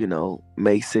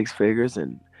make six figures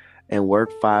and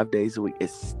work 5 days a week.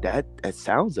 That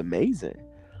sounds amazing.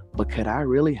 But could I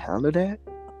really handle that?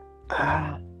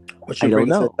 Ah, What I you don't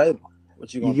bringing to know. the table?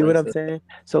 What you You gonna get bring what to I'm the saying?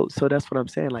 So that's what I'm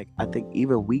saying. Like I think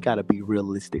even we gotta be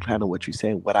realistic, kind of what you're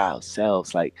saying with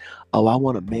ourselves. Like, oh, I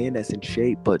want a man that's in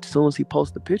shape, but as soon as he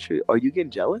posts a picture, are you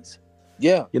getting jealous?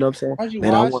 Yeah. You know what I'm saying?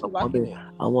 Man, I Why is want you a liking woman. it?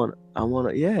 I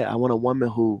want a woman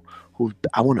who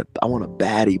I want a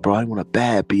baddie, bro. I want a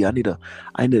bad B. I need a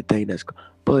thing that's.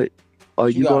 But are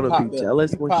But you you got gonna pot be belly.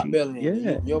 jealous You when pot she? belly and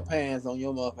Yeah. your pants on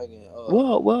your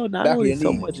motherfucking Well, not back of only your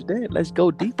so knees. much that. Let's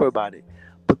go deeper about it.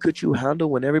 But could you handle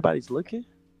when everybody's looking?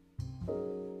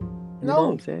 You know what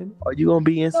I'm No, saying? Are you gonna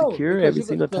be no, insecure every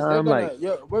single because they're time? Like,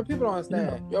 gonna where people don't yeah.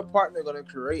 understand, your partner gonna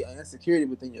create an insecurity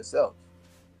within yourself.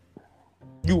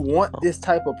 You want this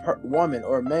type of woman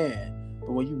or man,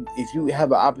 but if you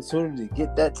have an opportunity to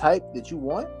get that type that you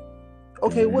want,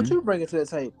 okay, what Mm-hmm. you bringing to the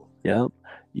table? Yep.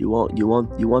 You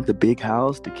want the big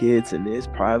house, the kids, and this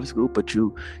private school, but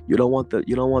you don't want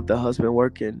the husband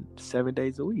working 7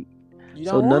 days a week. You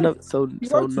So don't none want of it. so You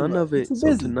so work too none much. of You it too so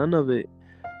to busy. none of it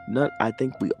none I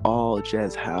think we all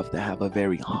just have to have a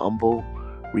very humble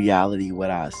reality with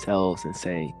ourselves and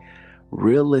say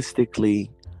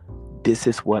realistically this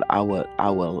is what I,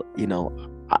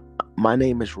 my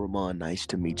name is Ramon. Nice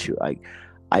to meet you.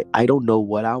 I don't know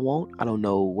what I want. I don't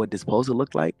know what this supposed to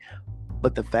look like.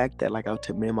 But the fact that, like,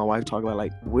 me and my wife talk about,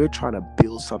 like, we're trying to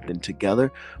build something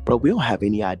together, but we don't have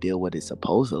any idea what it's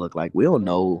supposed to look like. We don't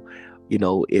know,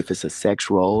 if it's a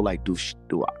sex role. Like, do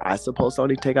I supposed to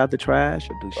only take out the trash,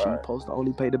 or do she Right. supposed to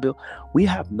only pay the bill? We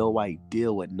have no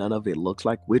idea what none of it looks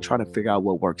like. We're trying to figure out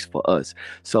what works for us.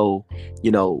 So,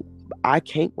 you know, I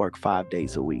can't work 5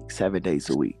 days a week, 7 days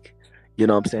a week. You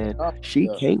know what I'm saying? Oh, She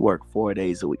yeah. can't work 4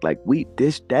 days a week. Like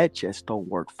that just don't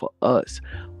work for us.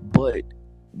 But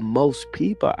most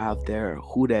people out there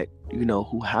who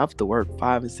have to work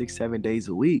 5 and 6 7 days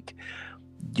a week,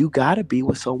 you got to be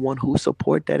with someone who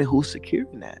support that and who's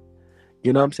securing that.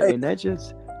 You know what I'm saying? Hey, And that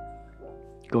just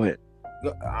go ahead.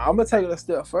 I'm gonna take it a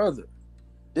step further.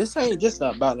 This ain't just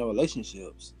about no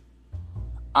relationships.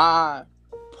 I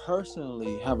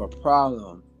personally have a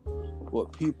problem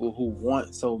with people who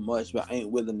want so much but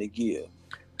ain't willing to give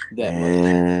that much.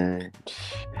 Man,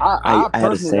 I I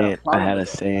had a personally have a saying I problem had with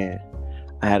a that. saying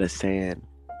I had a saying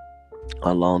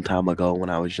a long time ago when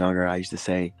I was younger. I used to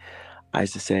say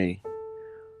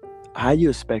how you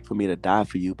expect for me to die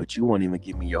for you, but you won't even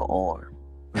give me your arm.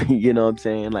 You know what I'm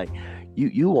saying? Like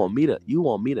you want me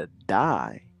to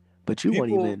die, but you won't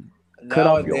People even cut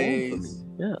off your arm for me. nowadays,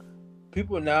 Yeah.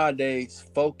 people nowadays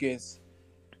focus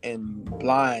in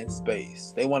blind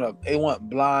space. They want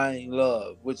blind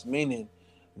love, which meaning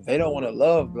they don't want to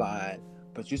love blind,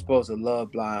 but you're supposed to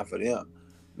love blind for them.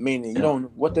 Meaning you Yeah.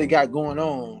 don't what they got going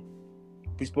on.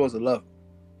 You're supposed to love them.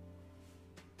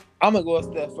 I'm gonna go a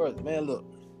step further, man. Look,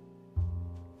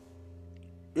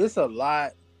 it's a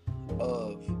lot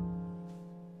of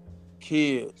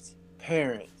kids,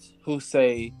 parents who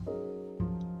say,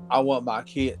 "I want my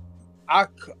kid." I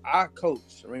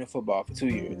coached arena football for 2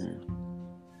 years.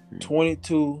 Mm-hmm.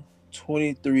 22,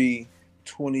 23,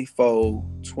 24,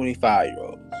 25 year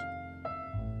olds.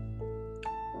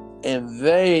 And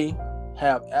they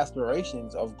have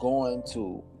aspirations of going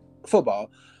to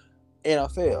football,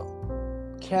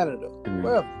 NFL, Canada,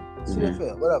 wherever, Mm-hmm.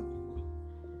 CFL, whatever.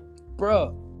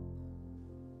 Bruh,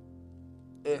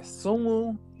 as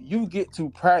soon you get to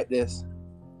practice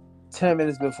 10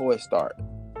 minutes before it starts,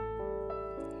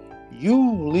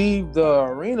 You leave the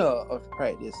arena of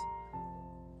practice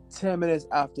 10 minutes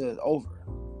after it's over.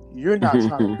 You're not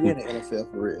trying to be in the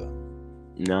NFL for real.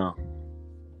 No.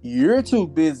 You're too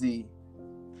busy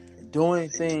doing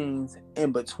things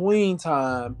in between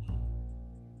time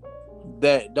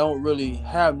that don't really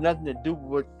have nothing to do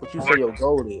with what you say your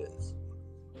goal is.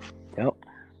 Yep.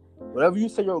 Whatever you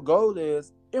say your goal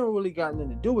is, it don't really got nothing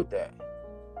to do with that.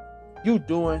 You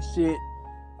doing shit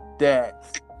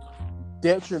that's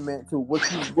detriment to where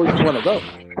you want to go.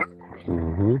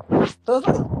 Mm-hmm. So it's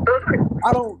like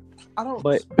I don't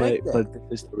respect that. But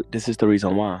this is the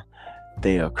reason why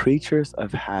they are creatures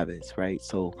of habits, right?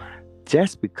 So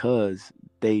just because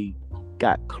they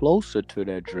got closer to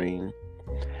their dream,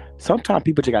 sometimes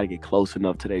people just got to get close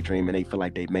enough to their dream and they feel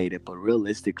like they made it. But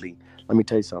realistically, let me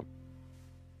tell you something.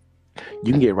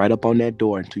 You can get right up on that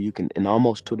door until you can, and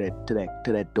almost to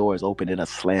that door is open and a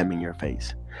slam in your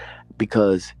face,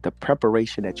 because the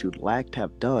preparation that you lacked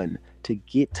have done to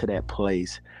get to that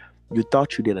place, you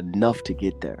thought you did enough to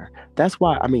get there. That's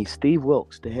why, I mean, Steve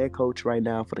Wilkes, the head coach right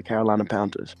now for the Carolina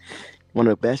Panthers, one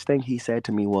of the best things he said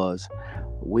to me was,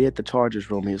 we at the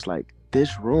Chargers room, he was like,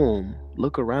 this room,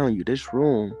 look around you, this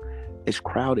room is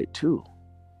crowded too.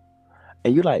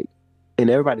 And you like, and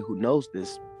everybody who knows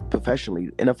this professionally,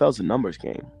 NFL's a numbers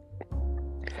game.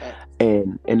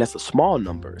 And that's a small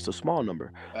number. It's a small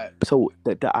number. Right. So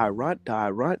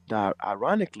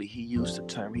ironically, he used the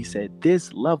term. He said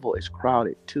this level is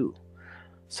crowded too.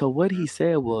 So what he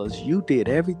said was, you did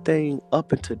everything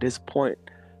up until this point.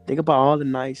 Think about all the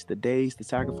nights, the days, the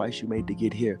sacrifice you made to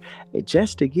get here, and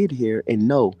just to get here and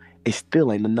know it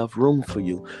still ain't enough room for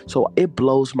you. So it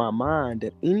blows my mind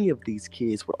that any of these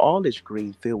kids with all this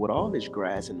green field, with all this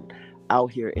grass and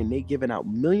out here, and they giving out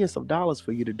millions of dollars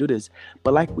for you to do this.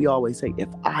 But like we always say, if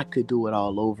I could do it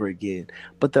all over again.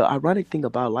 But the ironic thing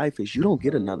about life is you don't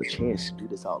get another chance to do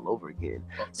this all over again.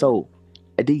 So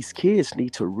these kids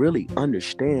need to really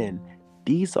understand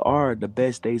these are the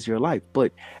best days of your life.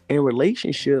 But in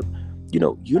relationship,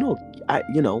 I,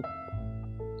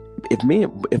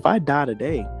 if I die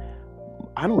today,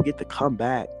 I don't get to come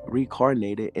back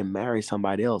reincarnated and marry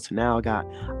somebody else. Now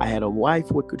I had a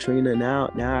wife with Katrina.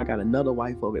 Now I got another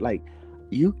wife over it. Like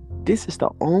this is the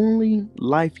only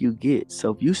life you get.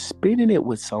 So if you spending it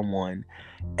with someone,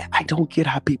 I don't get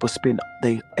how people spend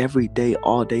every day,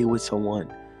 all day with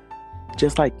someone.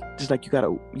 Just like you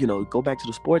gotta, go back to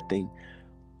the sport thing.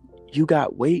 You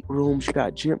got weight rooms, you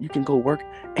got gym, you can go work,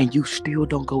 and you still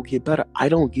don't go get better. I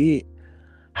don't get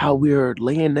how we're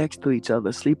laying next to each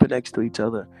other, sleeping next to each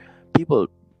other, people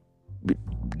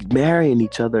marrying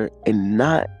each other and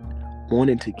not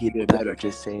wanting to get better,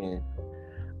 just saying,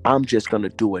 I'm just going to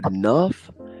do enough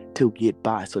to get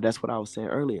by. So that's what I was saying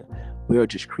earlier. We are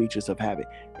just creatures of habit.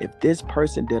 If this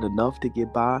person did enough to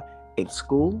get by in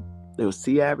school, they were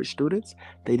C average students,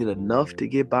 they did enough to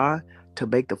get by to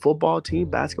make the football team,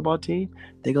 basketball team,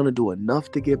 they're going to do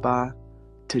enough to get by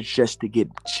just to get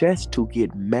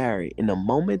married. And the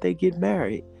moment they get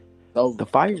married, the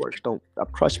fireworks don't,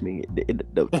 trust me,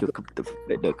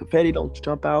 the confetti don't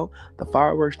jump out, the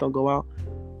fireworks don't go out.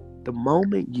 The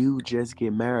moment you just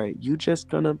get married, you just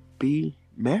gonna be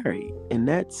married, and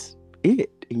that's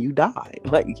it, and you die.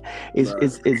 Like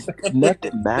it's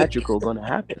nothing magical gonna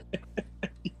happen.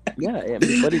 Yeah, I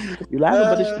mean, but you laughing,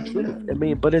 but it's the truth. I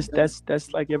mean, but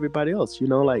that's like everybody else,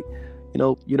 like,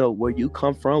 where you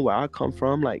come from, where I come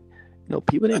from, like,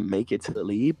 people didn't make it to the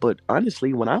league. But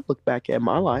honestly, when I look back at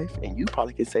my life, and you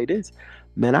probably could say this,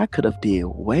 man, I could have did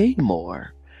way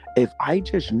more. If I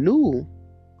just knew,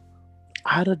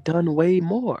 I'd have done way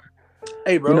more.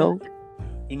 Hey, bro.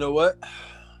 You know what?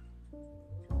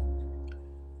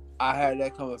 I had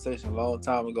that conversation a long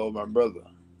time ago with my brother.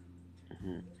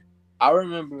 Mm-hmm. I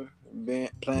remember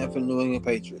playing for the New England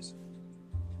Patriots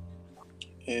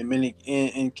in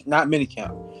not mini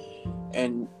camp,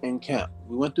 and in camp.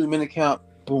 We went through mini camp,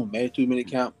 boom, made it through mini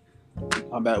camp.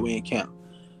 Come back, we in camp.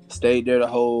 Stayed there the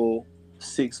whole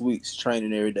 6 weeks,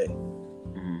 training every day,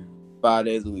 5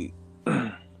 days a week.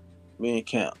 We in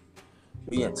camp.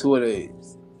 We in 2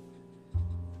 days.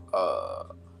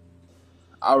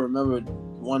 I remember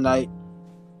one night.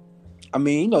 I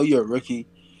mean, you're a rookie.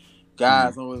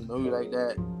 Guys don't really know you like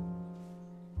that.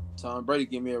 Tom Brady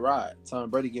give me a ride.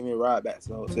 Back to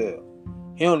the hotel.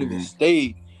 He don't even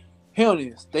stay. He don't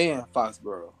even stay in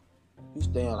Foxborough. He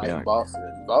stay in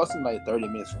Boston. Boston like 30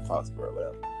 minutes from Foxborough,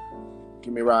 whatever.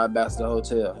 Give me a ride back to the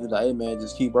hotel. He's like, hey man,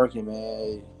 just keep working,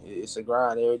 man. It's a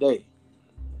grind every day.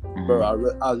 Bro,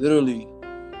 I literally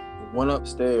went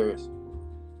upstairs,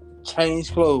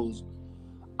 changed clothes.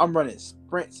 I'm running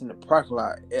sprints in the parking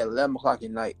lot at 11 o'clock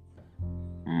at night.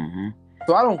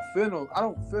 So I don't feel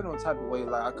no type of way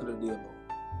like I could have did more.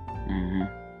 Mm-hmm.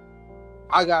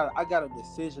 I got a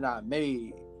decision I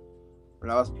made when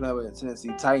I was playing with the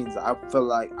Tennessee Titans. I feel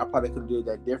like I probably could have did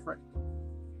that different,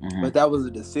 Mm-hmm. but that was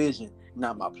a decision,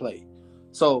 not my play.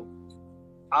 So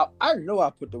I know I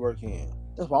put the work in.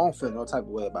 That's why I don't feel no type of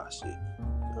way about shit. You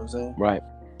know what I'm saying? Right.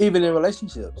 Even in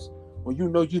relationships, when you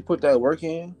know you put that work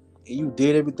in and you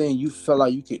did everything you felt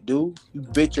like you could do, you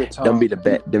bit your Them be tongue.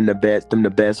 the best. Them the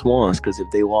best ones. Because if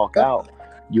they walk out,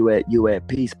 you at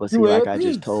peace. But see, You at peace.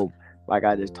 like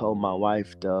I just told my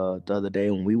wife the other day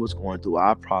when we was going through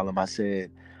our problem, I said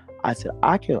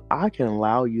I can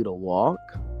allow you to walk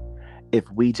if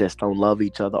we just don't love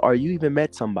each other or you even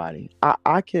met somebody. I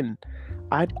I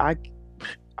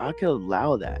I can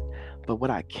allow that. But what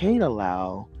I can't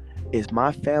allow is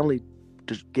my family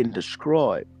just getting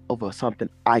destroyed over something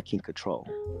I can control.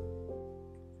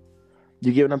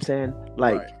 You get what I'm saying?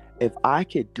 Like, Right. if I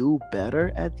could do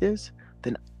better at this,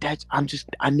 then that's I'm just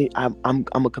I need I'm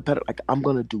a competitor. Like, I'm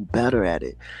gonna do better at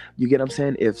it. You get what I'm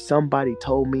saying? If somebody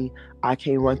told me I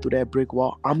can't run through that brick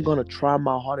wall, I'm gonna try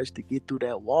my hardest to get through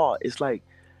that wall. It's like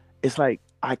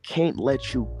I can't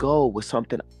let you go with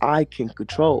something I can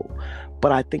control.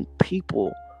 But I think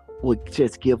people would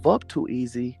just give up too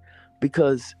easy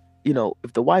because,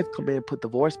 if the wife come in and put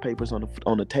divorce papers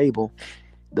on the table,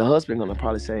 the husband gonna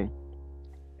probably say,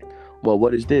 "Well,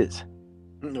 what is this?"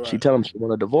 She Right. tell him she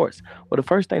want a divorce. Well, the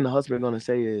first thing the husband gonna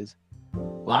say is,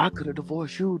 "Well, I could have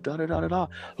divorced you, da da da da da,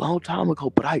 long time ago,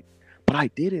 but I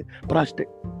didn't. But I still."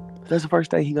 That's the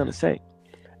first thing he gonna say,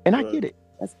 and I Right. get it.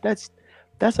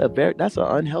 That's an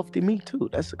unhealthy me too.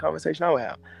 That's the conversation I would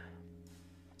have.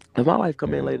 If my wife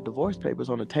come in and lay the divorce papers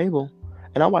on the table,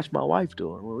 and I watched my wife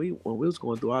do it when we was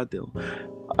going through our deal.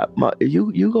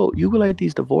 You go lay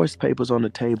these divorce papers on the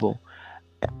table.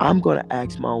 I'm gonna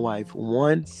ask my wife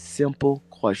one simple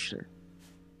question: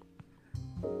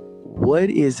 what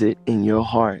is it in your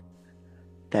heart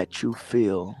that you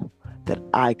feel that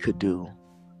I could do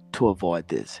to avoid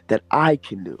this? That I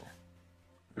can do?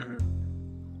 Mhm.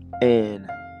 And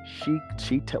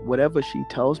whatever she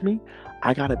tells me,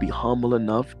 I gotta be humble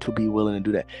enough to be willing to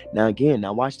do that. Now again,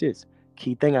 now watch this.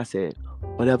 Key thing I said,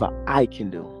 whatever I can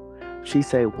do. She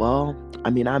said, well, I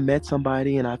mean, I met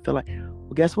somebody and I feel like,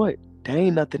 well, guess what? There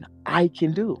ain't nothing I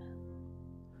can do.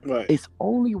 Right. It's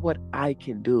only what I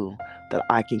can do that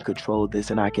I can control this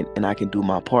and I can do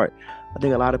my part. I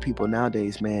think a lot of people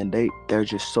nowadays, man, they're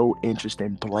just so interested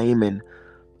in blaming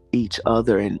each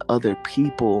other and other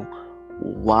people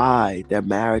why their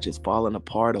marriage is falling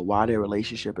apart or why their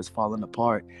relationship is falling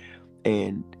apart.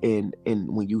 And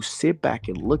when you sit back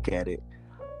and look at it,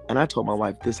 and I told my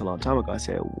wife this a long time ago,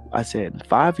 I said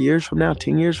 5 years from now,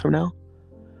 10 years from now,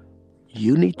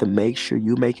 you need to make sure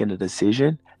you're making a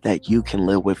decision that you can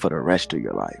live with for the rest of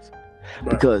your life.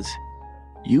 Right. Because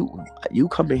you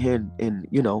come in here and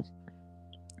you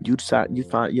decide, you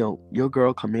find, your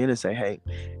girl come in and say, hey,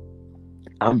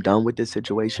 I'm done with this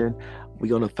situation. We're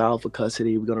gonna file for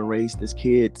custody. We're gonna raise this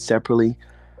kid separately.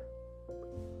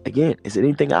 Again, is there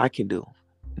anything I can do?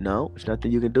 No, there's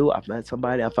nothing you can do. I've met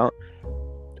somebody. I found.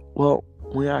 Well,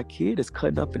 when our kid is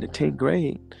cutting up in the 10th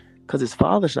grade because his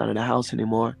father's not in the house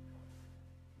anymore,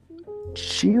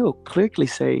 she'll quickly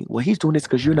say, "Well, he's doing this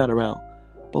because you're not around."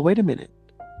 But wait a minute,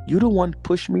 you the one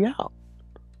pushed me out.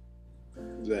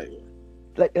 Exactly.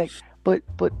 Like, but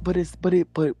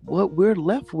what we're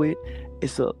left with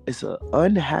is a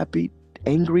unhappy,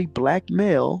 angry black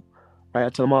male. Right? I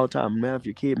tell him all the time, man, if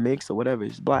your kid mixed or whatever,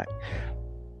 it's black.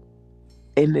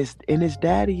 And his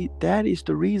daddy's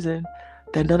the reason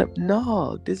that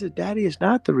no, this is daddy is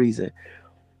not the reason.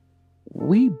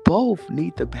 We both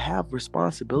need to have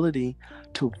responsibility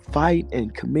to fight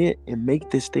and commit and make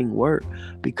this thing work,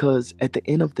 because at the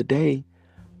end of the day,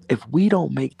 if we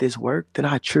don't make this work, then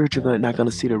our children are not going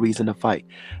to see the reason to fight.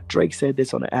 Drake said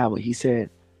this on the album. He said,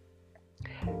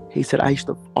 I used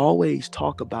to always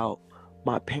talk about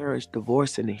my parents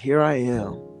divorcing, and here I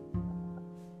am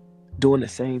doing the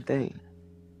same thing.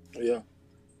 Yeah.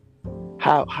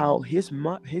 How his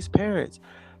parents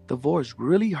divorce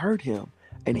really hurt him,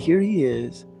 and here he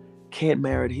is, can't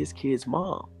marry his kid's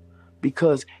mom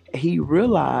because he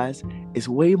realized it's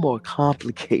way more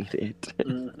complicated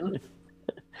Mm-hmm.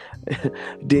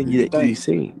 than Do you you think?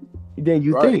 see, than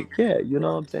you Right. think. Yeah, you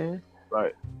know what I'm saying.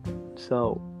 Right.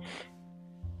 So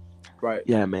Right.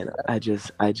 yeah, man, I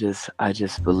just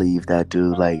believe that,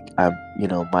 dude. Like,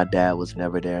 my dad was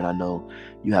never there, and I know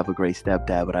you have a great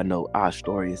stepdad, but I know our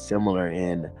story is similar.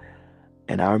 And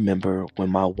I remember when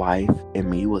my wife and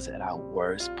me was at our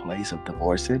worst place of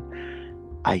divorcing,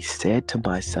 I said to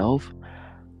myself,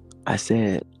 I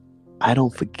said, I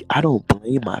don't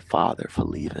blame my father for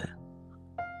leaving.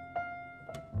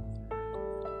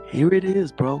 Here it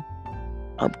is, bro.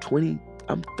 I'm 20.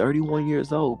 I'm 31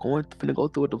 years old. Finna go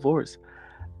through a divorce.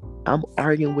 I'm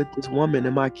arguing with this woman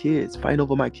and my kids, fighting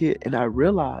over my kid, and I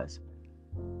realize,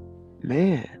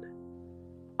 man,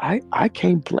 I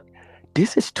can't blame.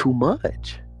 This is too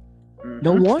much.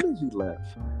 No Mm-hmm. wonder he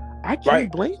left. I Right.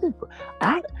 can't blame him.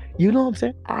 I, you know what I'm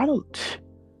saying? I don't.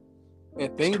 And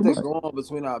It's things too that much. go on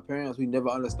between our parents, we never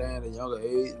understand at a younger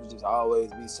age. We just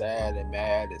always be sad and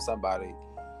mad at somebody.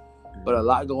 But a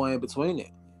lot go in between it.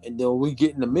 And then when we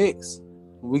get in the mix,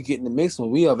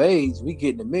 when we of age, we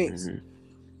get in the mix. Mm-hmm.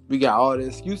 We got all the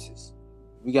excuses.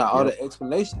 We got all Yep. the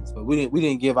explanations. But we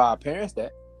didn't give our parents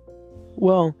that.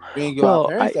 Well, We didn't give our well,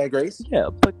 parents that grace. yeah,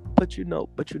 but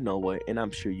you know what, and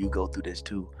I'm sure you go through this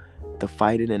too. The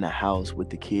fighting in the house with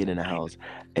the kid in the house,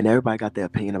 and everybody got their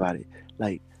opinion about it.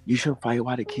 Like you shouldn't fight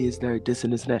while the kids there, this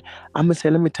and this and that. I'm gonna say,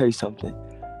 let me tell you something.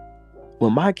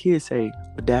 When my kids say,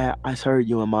 "Dad, I heard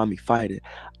you and mommy fighting,"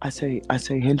 I say,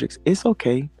 Hendrix, it's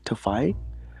okay to fight.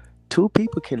 Two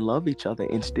people can love each other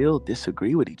and still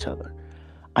disagree with each other.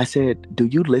 I said, "Do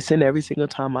you listen every single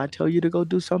time I tell you to go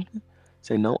do something?"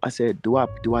 Say no. I said, "Do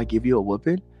I give you a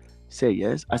whooping?" Say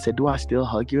yes. I said, "Do I still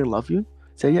hug you and love you?"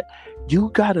 Say yeah. You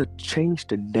gotta change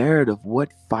the narrative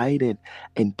what fighting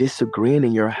and disagreeing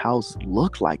in your house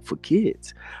look like for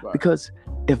kids. Right. Because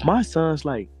if my son's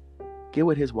like get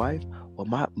with his wife,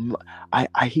 well,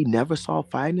 he never saw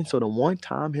fighting, so the one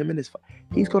time him and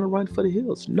he's gonna run for the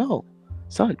hills. No,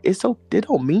 son, it's so it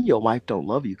don't mean your wife don't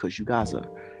love you because you guys are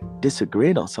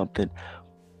disagreeing on something.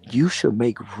 You should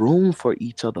make room for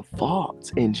each other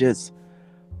faults and just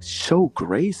show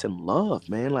grace and love,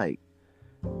 man. Like,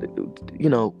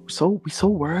 so we so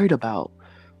worried about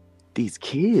these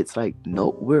kids. Like,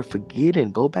 no, we're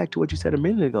forgetting. Go back to what you said a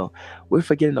minute ago. We're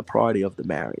forgetting the priority of the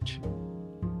marriage.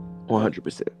 Yeah.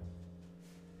 100%.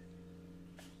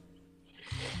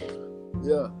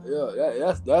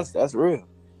 That's real.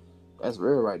 That's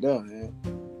real right there, man.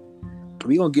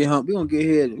 We gonna get him. We gonna get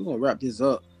here. We gonna wrap this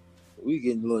up. We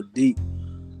getting a little deep.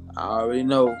 I already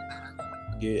know.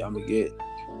 I'm gonna get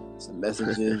some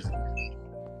messages.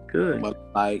 Good.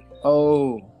 Like,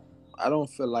 oh, I don't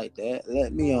feel like that.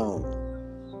 Let me on.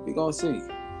 We gonna see.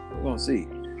 We gonna see.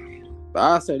 But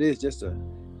I'll say this just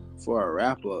for a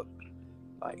wrap up.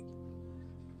 Like,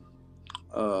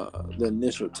 the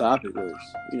initial topic was,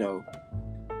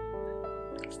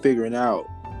 figuring out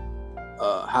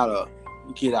how to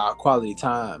get our quality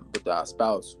time with our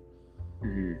spouse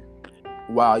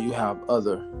Mm-hmm. while you have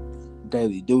other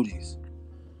daily duties.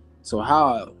 So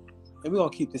and we're gonna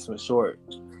keep this one short.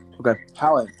 Okay.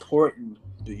 How important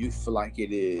do you feel like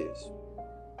it is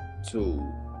to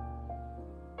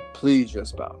please your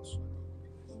spouse,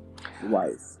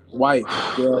 wife,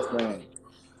 girlfriend,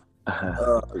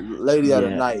 lady of the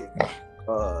Yeah. night,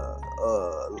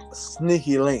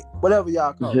 sneaky link, whatever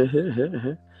y'all call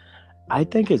it? I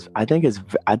think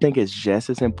it's just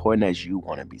as important as you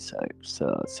want to be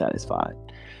satisfied.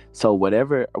 So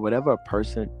whatever a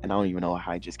person, and I don't even know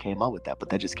how I just came up with that, but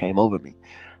that just came over me.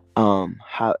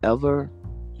 However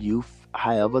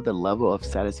however the level of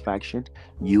satisfaction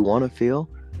you want to feel,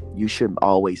 you should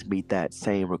always meet that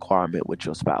same requirement with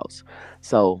your spouse.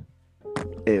 So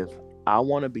if I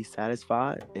want to be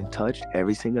satisfied and touched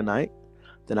every single night,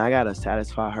 then I gotta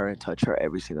satisfy her and touch her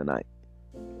every single night.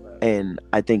 And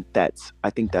I think that's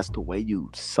the way you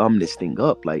sum this thing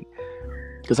up. Like,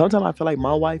 because sometimes I feel like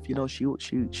my wife,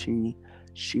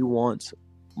 she wants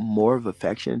more of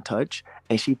affection and touch,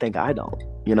 and she think I don't.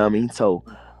 You know what I mean? So,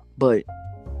 but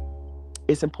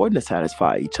it's important to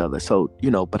satisfy each other. So,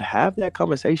 but have that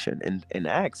conversation and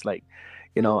ask, like,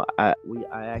 I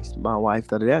asked my wife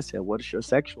the other day. I said, "What is your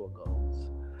sexual goals?"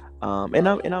 And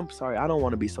I'm sorry, I don't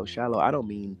want to be so shallow. I don't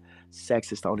mean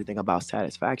sex is the only thing about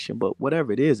satisfaction, but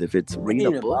whatever it is, if it's It reading a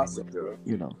ain't even book about sex, with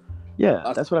bro. yeah,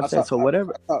 I, that's what I'm I, saying. talk, So I,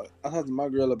 whatever. I talked to my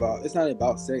girl about. It's not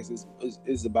about sex.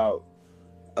 It's about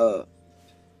uh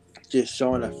just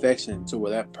showing affection to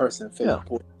where that person feel Yeah,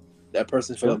 important. That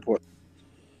person feel yeah. important.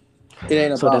 It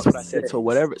ain't So that's about what I said. So sex.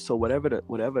 whatever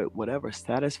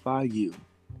satisfy you,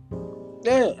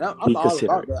 Yeah, and I'm be all about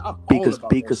considerate. that. I'm all Because about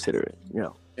be that shit. considerate. Yeah.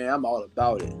 Yeah, I'm all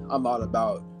about it. I'm all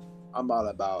about.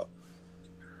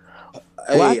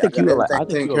 Well, I Hey, I think got you are like everything I think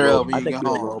taken you're a care ro- of when I you think get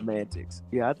you're a home. romantics.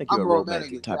 Yeah, I think you're a I'm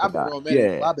romantic. romantic type of I've been guy.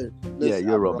 romantic. Yeah, I've been yeah, listen. you're a I've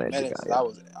been romantic romantic guy. since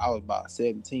Yeah, I was about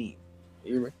 17.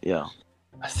 You hear me? yeah.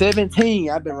 17.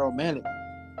 I've been romantic.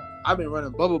 I've been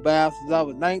running bubble baths since I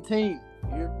was 19.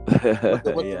 With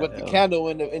the Yeah. candle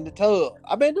in the tub.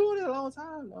 I've been doing it a long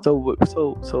time though.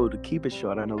 So to keep it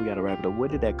short, I know we gotta wrap it up. Where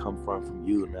did that come from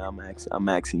you? Now I'm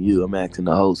asking you. I'm asking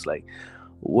the host. Like,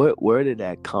 where did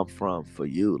that come from for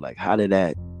you? Like, how did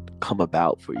that come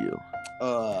about for you?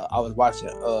 I was watching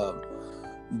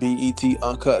BET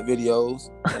uncut videos,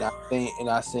 and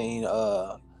I seen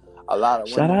a lot of women.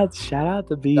 Shout out to Shout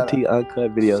out, BT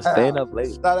Uncut Video. shout Staying out, up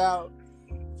late. shout out.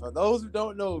 For those who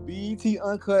don't know, BET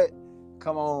uncut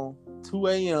come on 2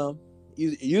 a.m.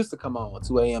 It used to come on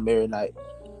 2 a.m. every night.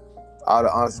 All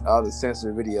the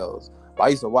censored videos. But I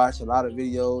used to watch a lot of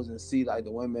videos and see like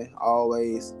the women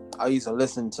always. I used to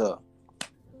listen to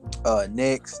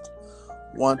Next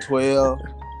 112.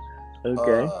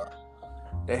 Okay.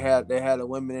 They had the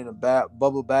women in the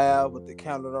bubble bath with the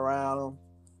candle around them.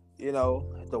 You know,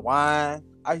 the wine.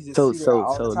 I used to So see that so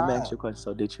all the so let me ask time. you a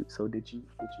question. Did you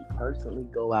personally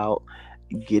go out,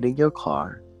 get in your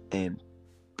car, and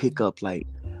pick up like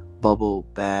bubble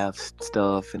bath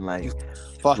stuff and You like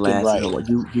fucking glasses right. or what?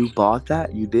 You bought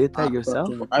that? You did I that yourself,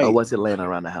 fucking or right. was it laying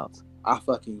around the house? I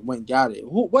fucking went and got it.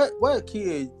 What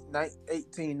kid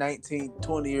 18, 19,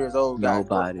 20 years old got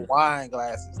Nobody. wine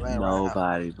glasses laying around the house?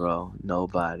 Nobody, bro.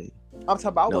 Nobody. I'm talking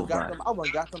about Nobody. I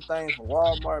went got them things from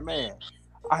Walmart, man.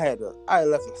 I had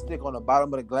left a stick on the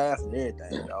bottom of the glass and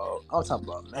everything, dog. I'm talking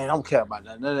about, man, I don't care about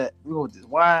none of that. We go with this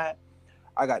wine.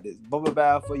 I got this bubble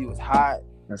bath for you. It's hot.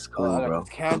 That's I cool, got bro. this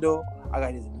candle. I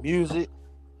got this music.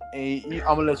 And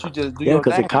I'm gonna let you just do Yeah, your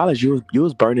because in thing. college you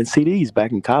was burning CDs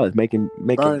back in college, making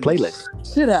Burn the playlists.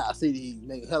 shit out of CDs,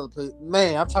 nigga. Hella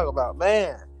man, I'm talking about,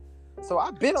 man. So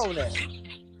I've been on that.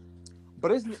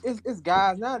 But it's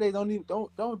guys nowadays don't do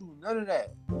none of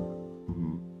that.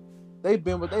 Mhm. They've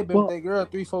been with Well, their girl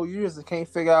 3-4 years and can't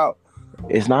figure out.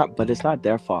 it's not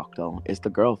their fault though. It's the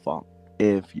girl fault.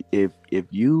 If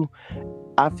you,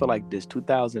 I feel like this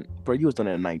 2000, bro, you was doing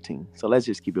it at 19. So let's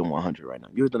just keep it 100 right now.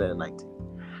 You was doing it at 19.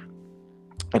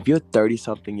 If you're 30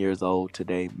 something years old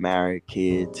today, married,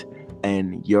 kids,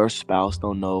 and your spouse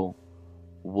don't know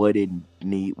what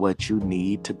you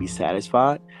need to be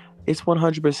satisfied, it's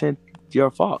 100%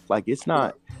 your fault. Like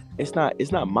Yeah, it's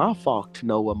not my fault to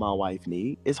know what my wife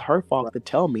needs. It's her fault right, to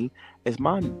tell me. It's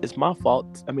my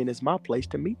fault. I mean, it's my place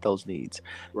to meet those needs. You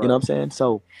know right. what I'm saying?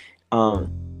 So, um,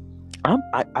 I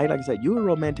like I said, you're a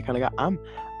romantic kind of guy.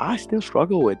 I still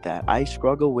struggle with that. I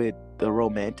struggle with the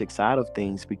romantic side of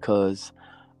things because,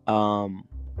 um,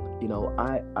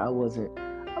 I wasn't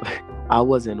I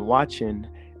wasn't watching,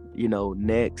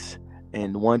 Next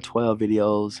and 112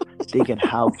 videos, thinking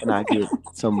how can I get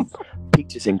some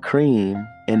peaches and cream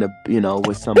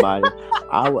with somebody.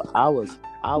 I was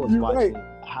You right. watching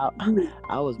how You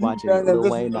I was you watching trying to Lil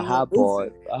listen Wayne the to Hot Boosie. Boy.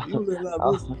 You listen to I,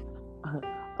 Boosie.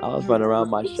 I was You running listen around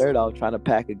to my Boosie. shirt off trying to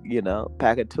pack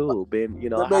a tool, being a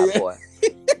That hot man, boy,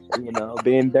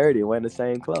 being dirty, wearing the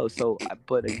same clothes.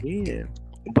 But again,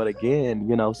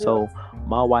 yeah. so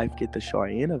my wife get the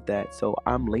short end of that. So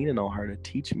I'm leaning on her to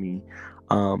teach me.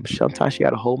 Sometimes she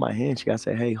got to hold my hand. She got to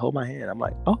say, "Hey, hold my hand." I'm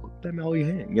like, "Oh, let me hold your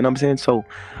hand." You know what I'm saying? So,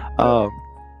 Yeah. um,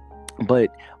 but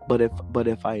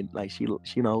if I like she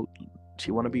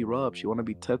want to be rubbed, she want to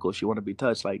be tickled, she want to be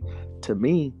touched. Like to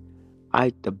me,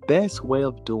 the best way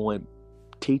of doing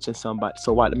teaching somebody.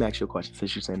 So why? Let me ask you a question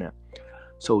since you're saying that.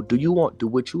 So would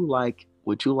you like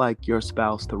your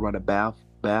spouse to run a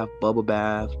bubble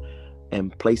bath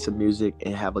and play some music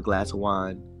and have a glass of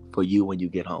wine for you when you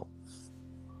get home?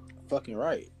 Fucking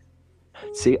right.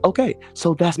 See, okay,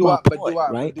 so that's my point,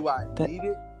 right? Do I That need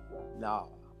it? No,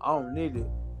 I don't need it.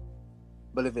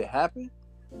 But if it happened,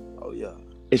 oh yeah.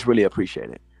 it's really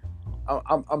appreciated. I'm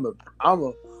I'm I'm a I'm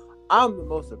a I'm the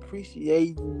most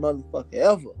appreciating motherfucker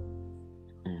ever.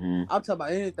 Hmm. I'm talking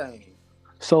about anything.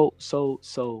 So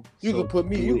You can put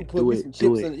me some do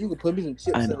chips it. in. You can put me some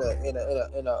chips I know, in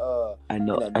a I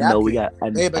know. We napkin. got.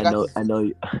 Everybody got this. I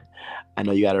know. I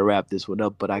know you got to wrap this one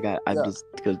up, but I'm Yeah. just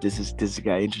because this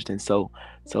got interesting. So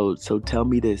tell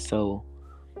me this. So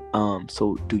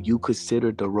do you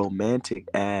consider the romantic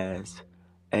as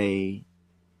a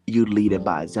you leading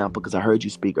by example? Because I heard you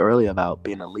speak earlier about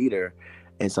being a leader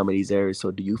in some of these areas. So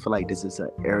do you feel like this is an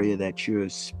area that you're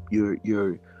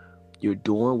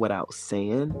doing without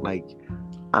saying like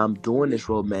I'm doing this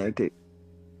romantic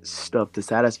stuff to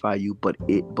satisfy you, but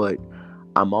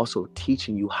I'm also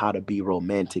teaching you how to be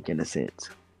romantic in a sense.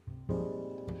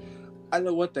 I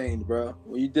know one thing, bro.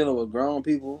 When you're dealing with grown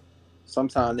people,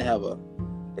 sometimes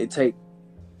they take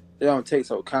they don't take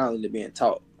so kindly to being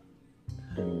taught.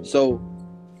 Mm-hmm. So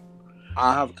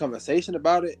I have a conversation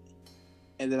about it,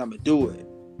 and then I'm gonna do it,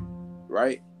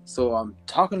 right? So I'm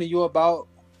talking to you about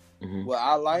Mm-hmm. what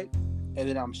I like, and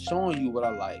then I'm showing you what I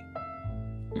like.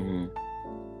 Mm-hmm.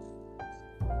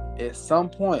 at some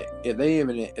point, if they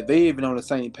even on the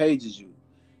same page as you,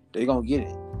 they gonna get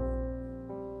it.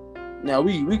 Now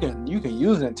you can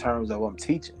use it in terms of I'm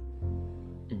teaching,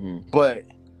 Mm-hmm. but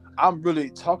I'm really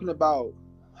talking about,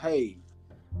 hey,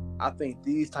 I think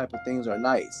these type of things are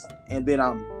nice, and then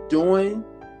I'm doing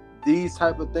these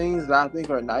type of things that I think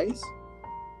are nice.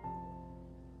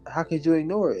 How could you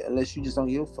ignore it unless you just don't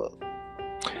give a fuck?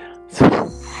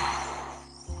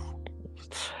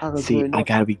 How could you See, I ignore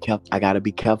gotta be careful. I gotta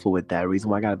be careful with that. Reason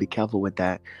why I gotta be careful with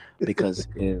that, because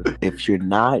if you're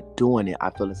not doing it, I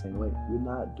feel the same way. If you're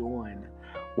not doing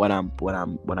what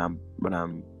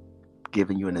I'm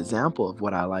giving you an example of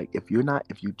what I like. If you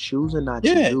choosing not to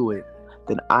Yeah. do it,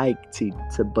 then I see.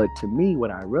 But to me,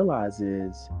 what I realize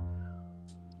is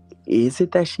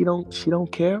it that she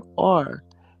don't care, or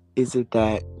is it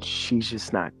that she's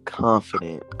just not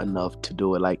confident enough to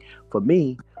do it? Like for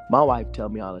me, my wife tell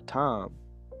me all the time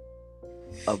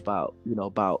about,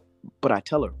 but I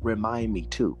tell her remind me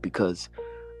too because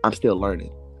I'm still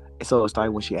learning. So it's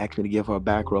like when she asked me to give her a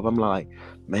back rub, I'm like,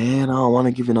 man, I don't want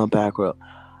to give you no back rub.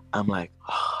 I'm like,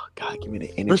 oh God, give me the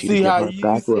But energy to see give how her a you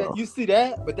back see that, rub. you see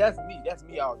that, but that's me. That's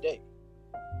me all day.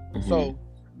 Hmm. So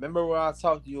remember when I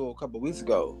talked to you a couple weeks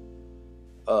ago?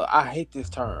 I hate this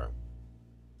term.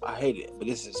 I hate it, but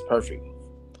this is perfect.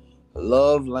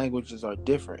 Love languages are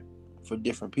different for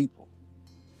different people.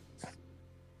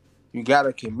 You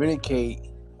gotta communicate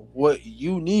what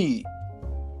you need.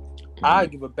 I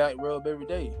Hmm. give a back rub every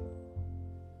day.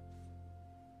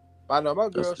 I know my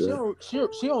That's girl. She good. don't.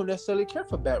 She don't necessarily care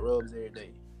for back rubs every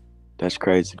day. That's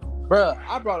crazy. Bruh,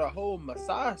 I brought a whole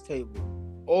massage table.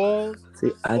 Oils,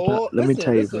 See, I thought. oil. Let me Listen,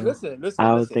 tell you, listen, bro. listen, listen,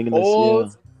 I was listen. thinking this. Yeah.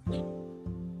 Oils.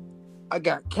 I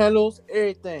got candles,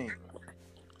 everything.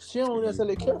 She don't Hmm.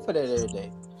 necessarily care for that every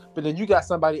day. But then you got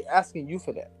somebody asking you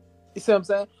for that. You see what I'm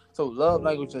saying? So love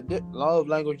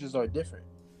languages are different.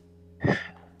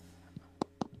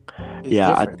 It's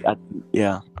Yeah, different.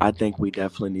 yeah, I think we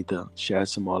definitely need to share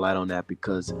some more light on that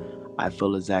because I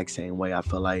feel the exact same way. I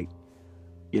feel like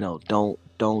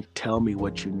don't tell me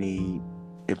what you need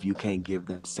if you can't give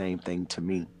that same thing to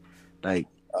me. Like,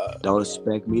 Uh, don't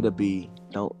expect me to be.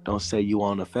 Don't say you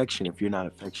want affection if you're not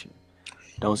affection.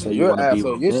 Don't so say you want to be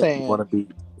you're romant. You want saying to be.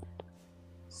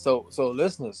 so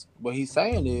listeners, what he's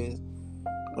saying is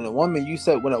when a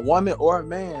woman or a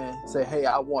man say, hey,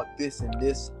 I want this and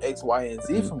this X, Y, and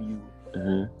Z Hmm. from you,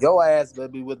 Hmm. your ass better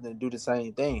be willing to do the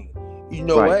same thing. You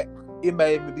know Right, what? It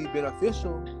may even be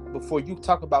beneficial before you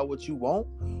talk about what you want.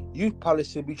 You probably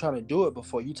should be trying to do it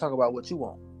before you talk about what you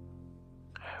want.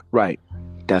 right.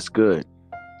 That's good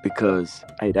because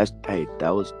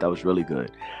that was really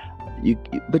good.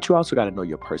 But you also got to know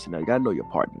your person. You got to know your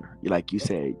partner. Like you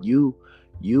said, you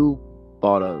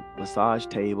bought a massage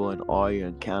table and oil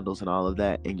and candles and all of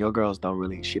that, and your girls don't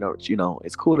really. She don't.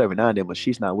 It's cool every now and then, but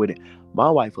she's not with it. My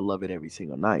wife will love it every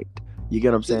single night. You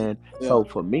get what I'm saying? Yeah. So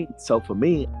for me,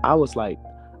 I was like,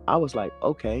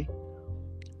 okay.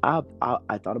 I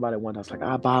thought about it one time. I was like,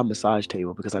 I buy a massage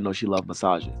table because I know she loves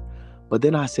massages. But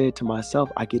then I said to myself,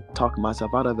 I get talking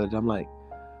myself out of it. I'm like,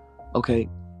 okay,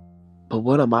 but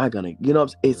what am I gonna?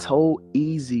 It's so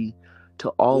easy to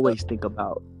Yeah. always think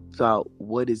about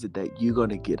what is it that you're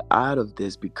gonna get out of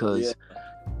this Yeah. because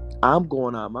I'm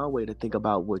going out my way to think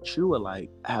about what you would like.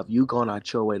 Have you gone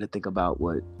out your way to think about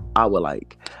what I would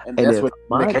like? And And that's if where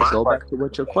mine communication go part back to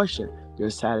what your question, your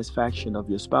satisfaction of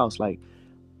your spouse, like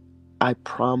I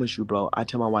promise you, bro. I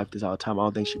tell my wife this all the time. I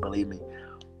don't think she believe me,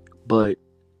 but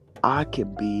I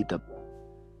can be the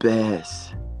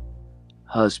best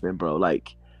husband, bro.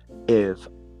 Like if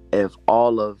if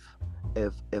all of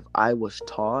if I was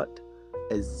taught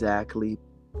exactly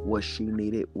what she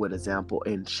needed with example,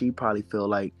 and she probably feel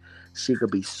like she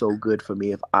could be so good for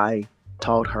me if I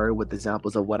taught her with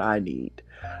examples of what I need.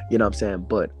 You know what I'm saying?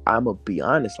 But I'm gonna be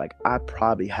honest, like I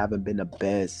probably haven't been the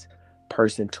best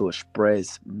person to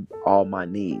express all my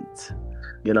needs.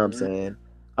 You know what I'm Mhm. saying?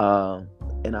 Uh,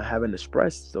 and I haven't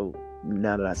expressed. So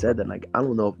now that I said that, like I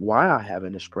don't know why I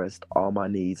haven't expressed all my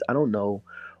needs. I don't know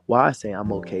why I say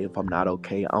I'm okay if I'm not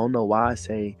okay. I don't know why I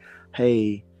say,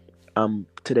 hey,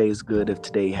 today is good if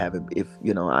today haven't if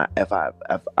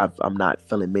I'm not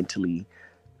feeling mentally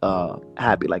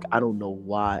happy. Like I don't know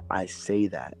why I say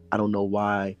that. I don't know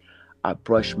why I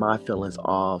brush my feelings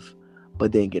off,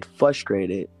 but then get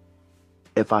frustrated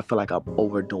if I feel like I'm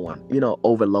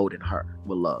overloading her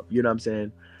with love. You know what I'm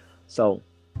saying? So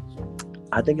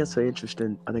I think it's an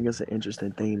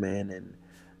interesting thing, man,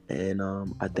 and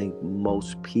I think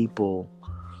most people,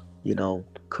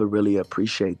 could really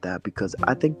appreciate that because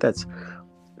I think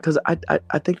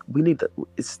I think we need to.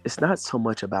 It's not so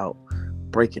much about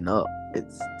breaking up.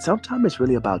 it's sometimes it's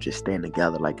really about just staying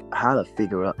together, like how to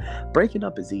figure out breaking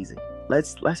up is easy.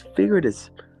 Let's figure this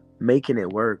making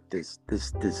it work, this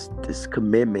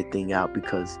commitment thing out,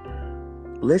 because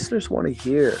listeners want to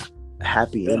hear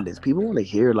happy Yeah. endings. People want to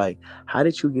hear like, how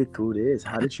did you get through this?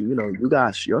 How did you, you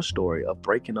guys, your story of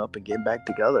breaking up and getting back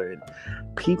together. And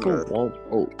people Yeah. want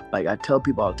hope. Like I tell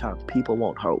people all the time, people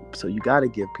want hope. So you got to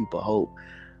give people hope.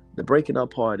 The breaking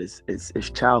up part is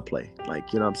child play.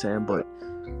 Like, you know what I'm saying?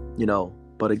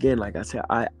 But again, like I said,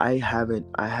 I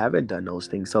haven't done those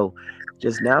things. So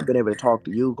just now being able to talk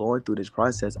to you, going through this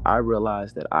process, I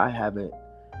realized that I haven't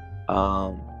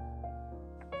um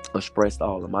expressed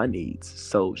all of my needs.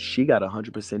 So she got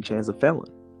 100% chance of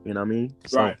failing. You know what I mean?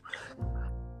 So Right.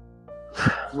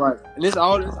 Right. And it's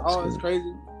it's good.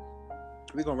 crazy.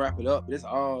 We're gonna wrap it up. This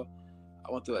all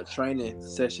I went through a training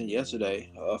session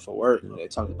yesterday for work. They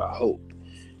talked about hope.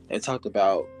 They talked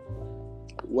about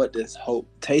what does hope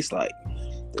taste like.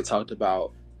 They talked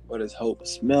about what does hope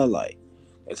smell like.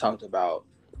 They talked about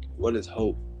what is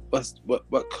hope.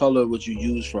 What color would you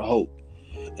use for hope?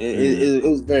 And Mm, it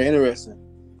was very interesting.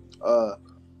 Uh,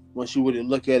 Once you really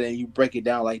look at it and you break it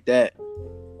down like that,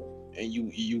 and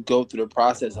you go through the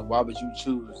process of why would you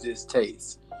choose this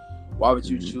taste? Why would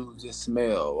you mm, choose this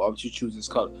smell? Why would you choose this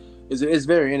color? It's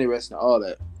very interesting, all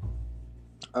that.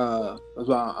 That's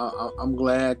why I'm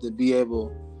glad to be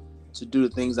able to do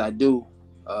the things I do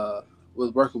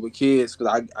with working with kids,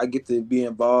 because I get to be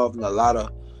involved in a lot of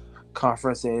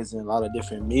conferences and a lot of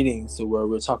different meetings to where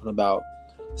we're talking about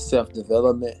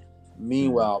self-development. mm.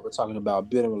 Meanwhile, we're talking about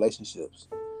building relationships.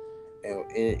 And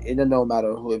it no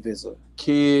matter who, if it's a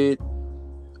kid,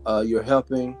 you're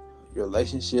helping, your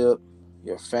relationship,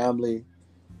 your family,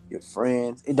 your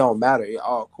friends, it don't matter. It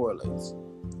all correlates.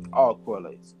 All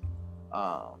correlates.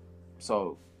 Um,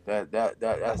 so that's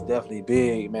definitely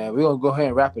big, man. We're gonna go ahead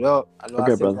and wrap it up. I know I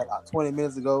Okay, said brother. that about 20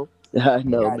 minutes ago. I It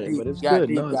know, got man, deep. but it's Got good.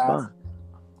 No, deep, it's guys. fine.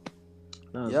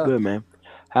 No, it's Yeah. good, man.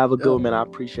 Have a good Yeah. one, man. I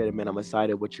appreciate it, man. I'm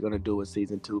excited what you're gonna do in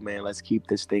season two, man. Let's keep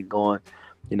this thing going.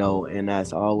 And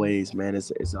as always, man,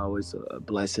 it's always a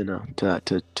blessing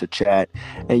to chat.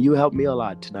 And you helped me a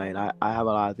lot tonight. I have a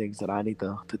lot of things that I need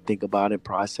to think about and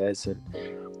process,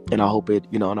 and I hope it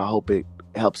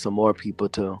helps some more people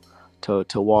to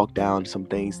walk down some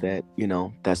things that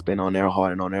that's been on their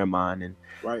heart and on their mind.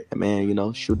 Right. And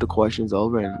man, shoot the questions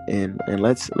over, and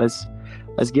let's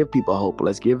give people hope.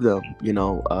 Let's give them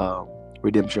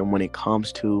redemption when it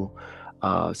comes to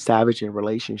savage in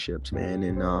relationships, man.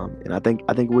 And I think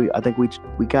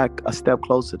we got a step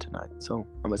closer tonight, so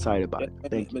I'm excited about Yeah, it. man,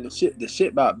 Thank you. man, the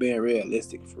shit about being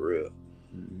realistic for real.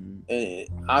 Mhm. And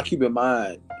I keep in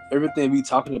mind everything we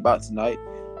talking about tonight.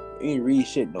 You ain't read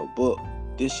shit in no book.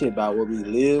 This shit about what we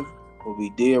live, what we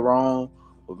did wrong,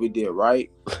 what we did right,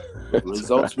 the That's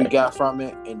results we right. got from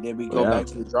it, and then we go Yeah. back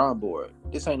to the drawing board.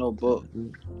 This ain't no book.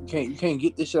 Mhm. You can't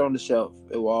get this shit on the shelf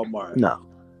at Walmart No.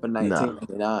 for No.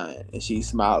 19.99, and she's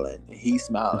smiling and he's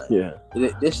smiling. Yeah.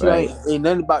 This shit Right. ain't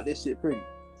nothing about this shit pretty.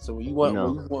 So No.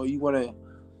 you want to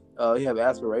you have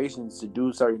aspirations to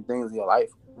do certain things in your life,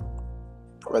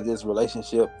 whether it's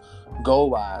relationship,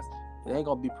 goal wise, it ain't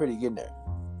gonna be pretty getting there.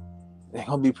 It ain't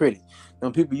gonna be pretty.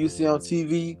 Them people you see on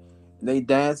TV, they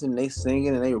dancing, they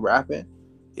singing, and they rapping,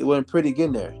 it wasn't pretty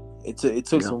getting there. It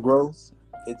took Yeah. some growth.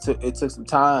 It took some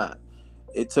time.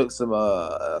 It took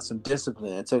some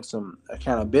discipline. It took some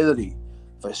accountability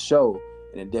for sure,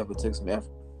 and it definitely took some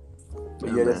effort. But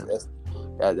Yeah, yeah,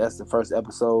 man. that's the first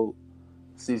episode,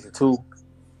 season 2.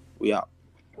 We out.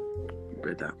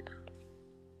 Right there.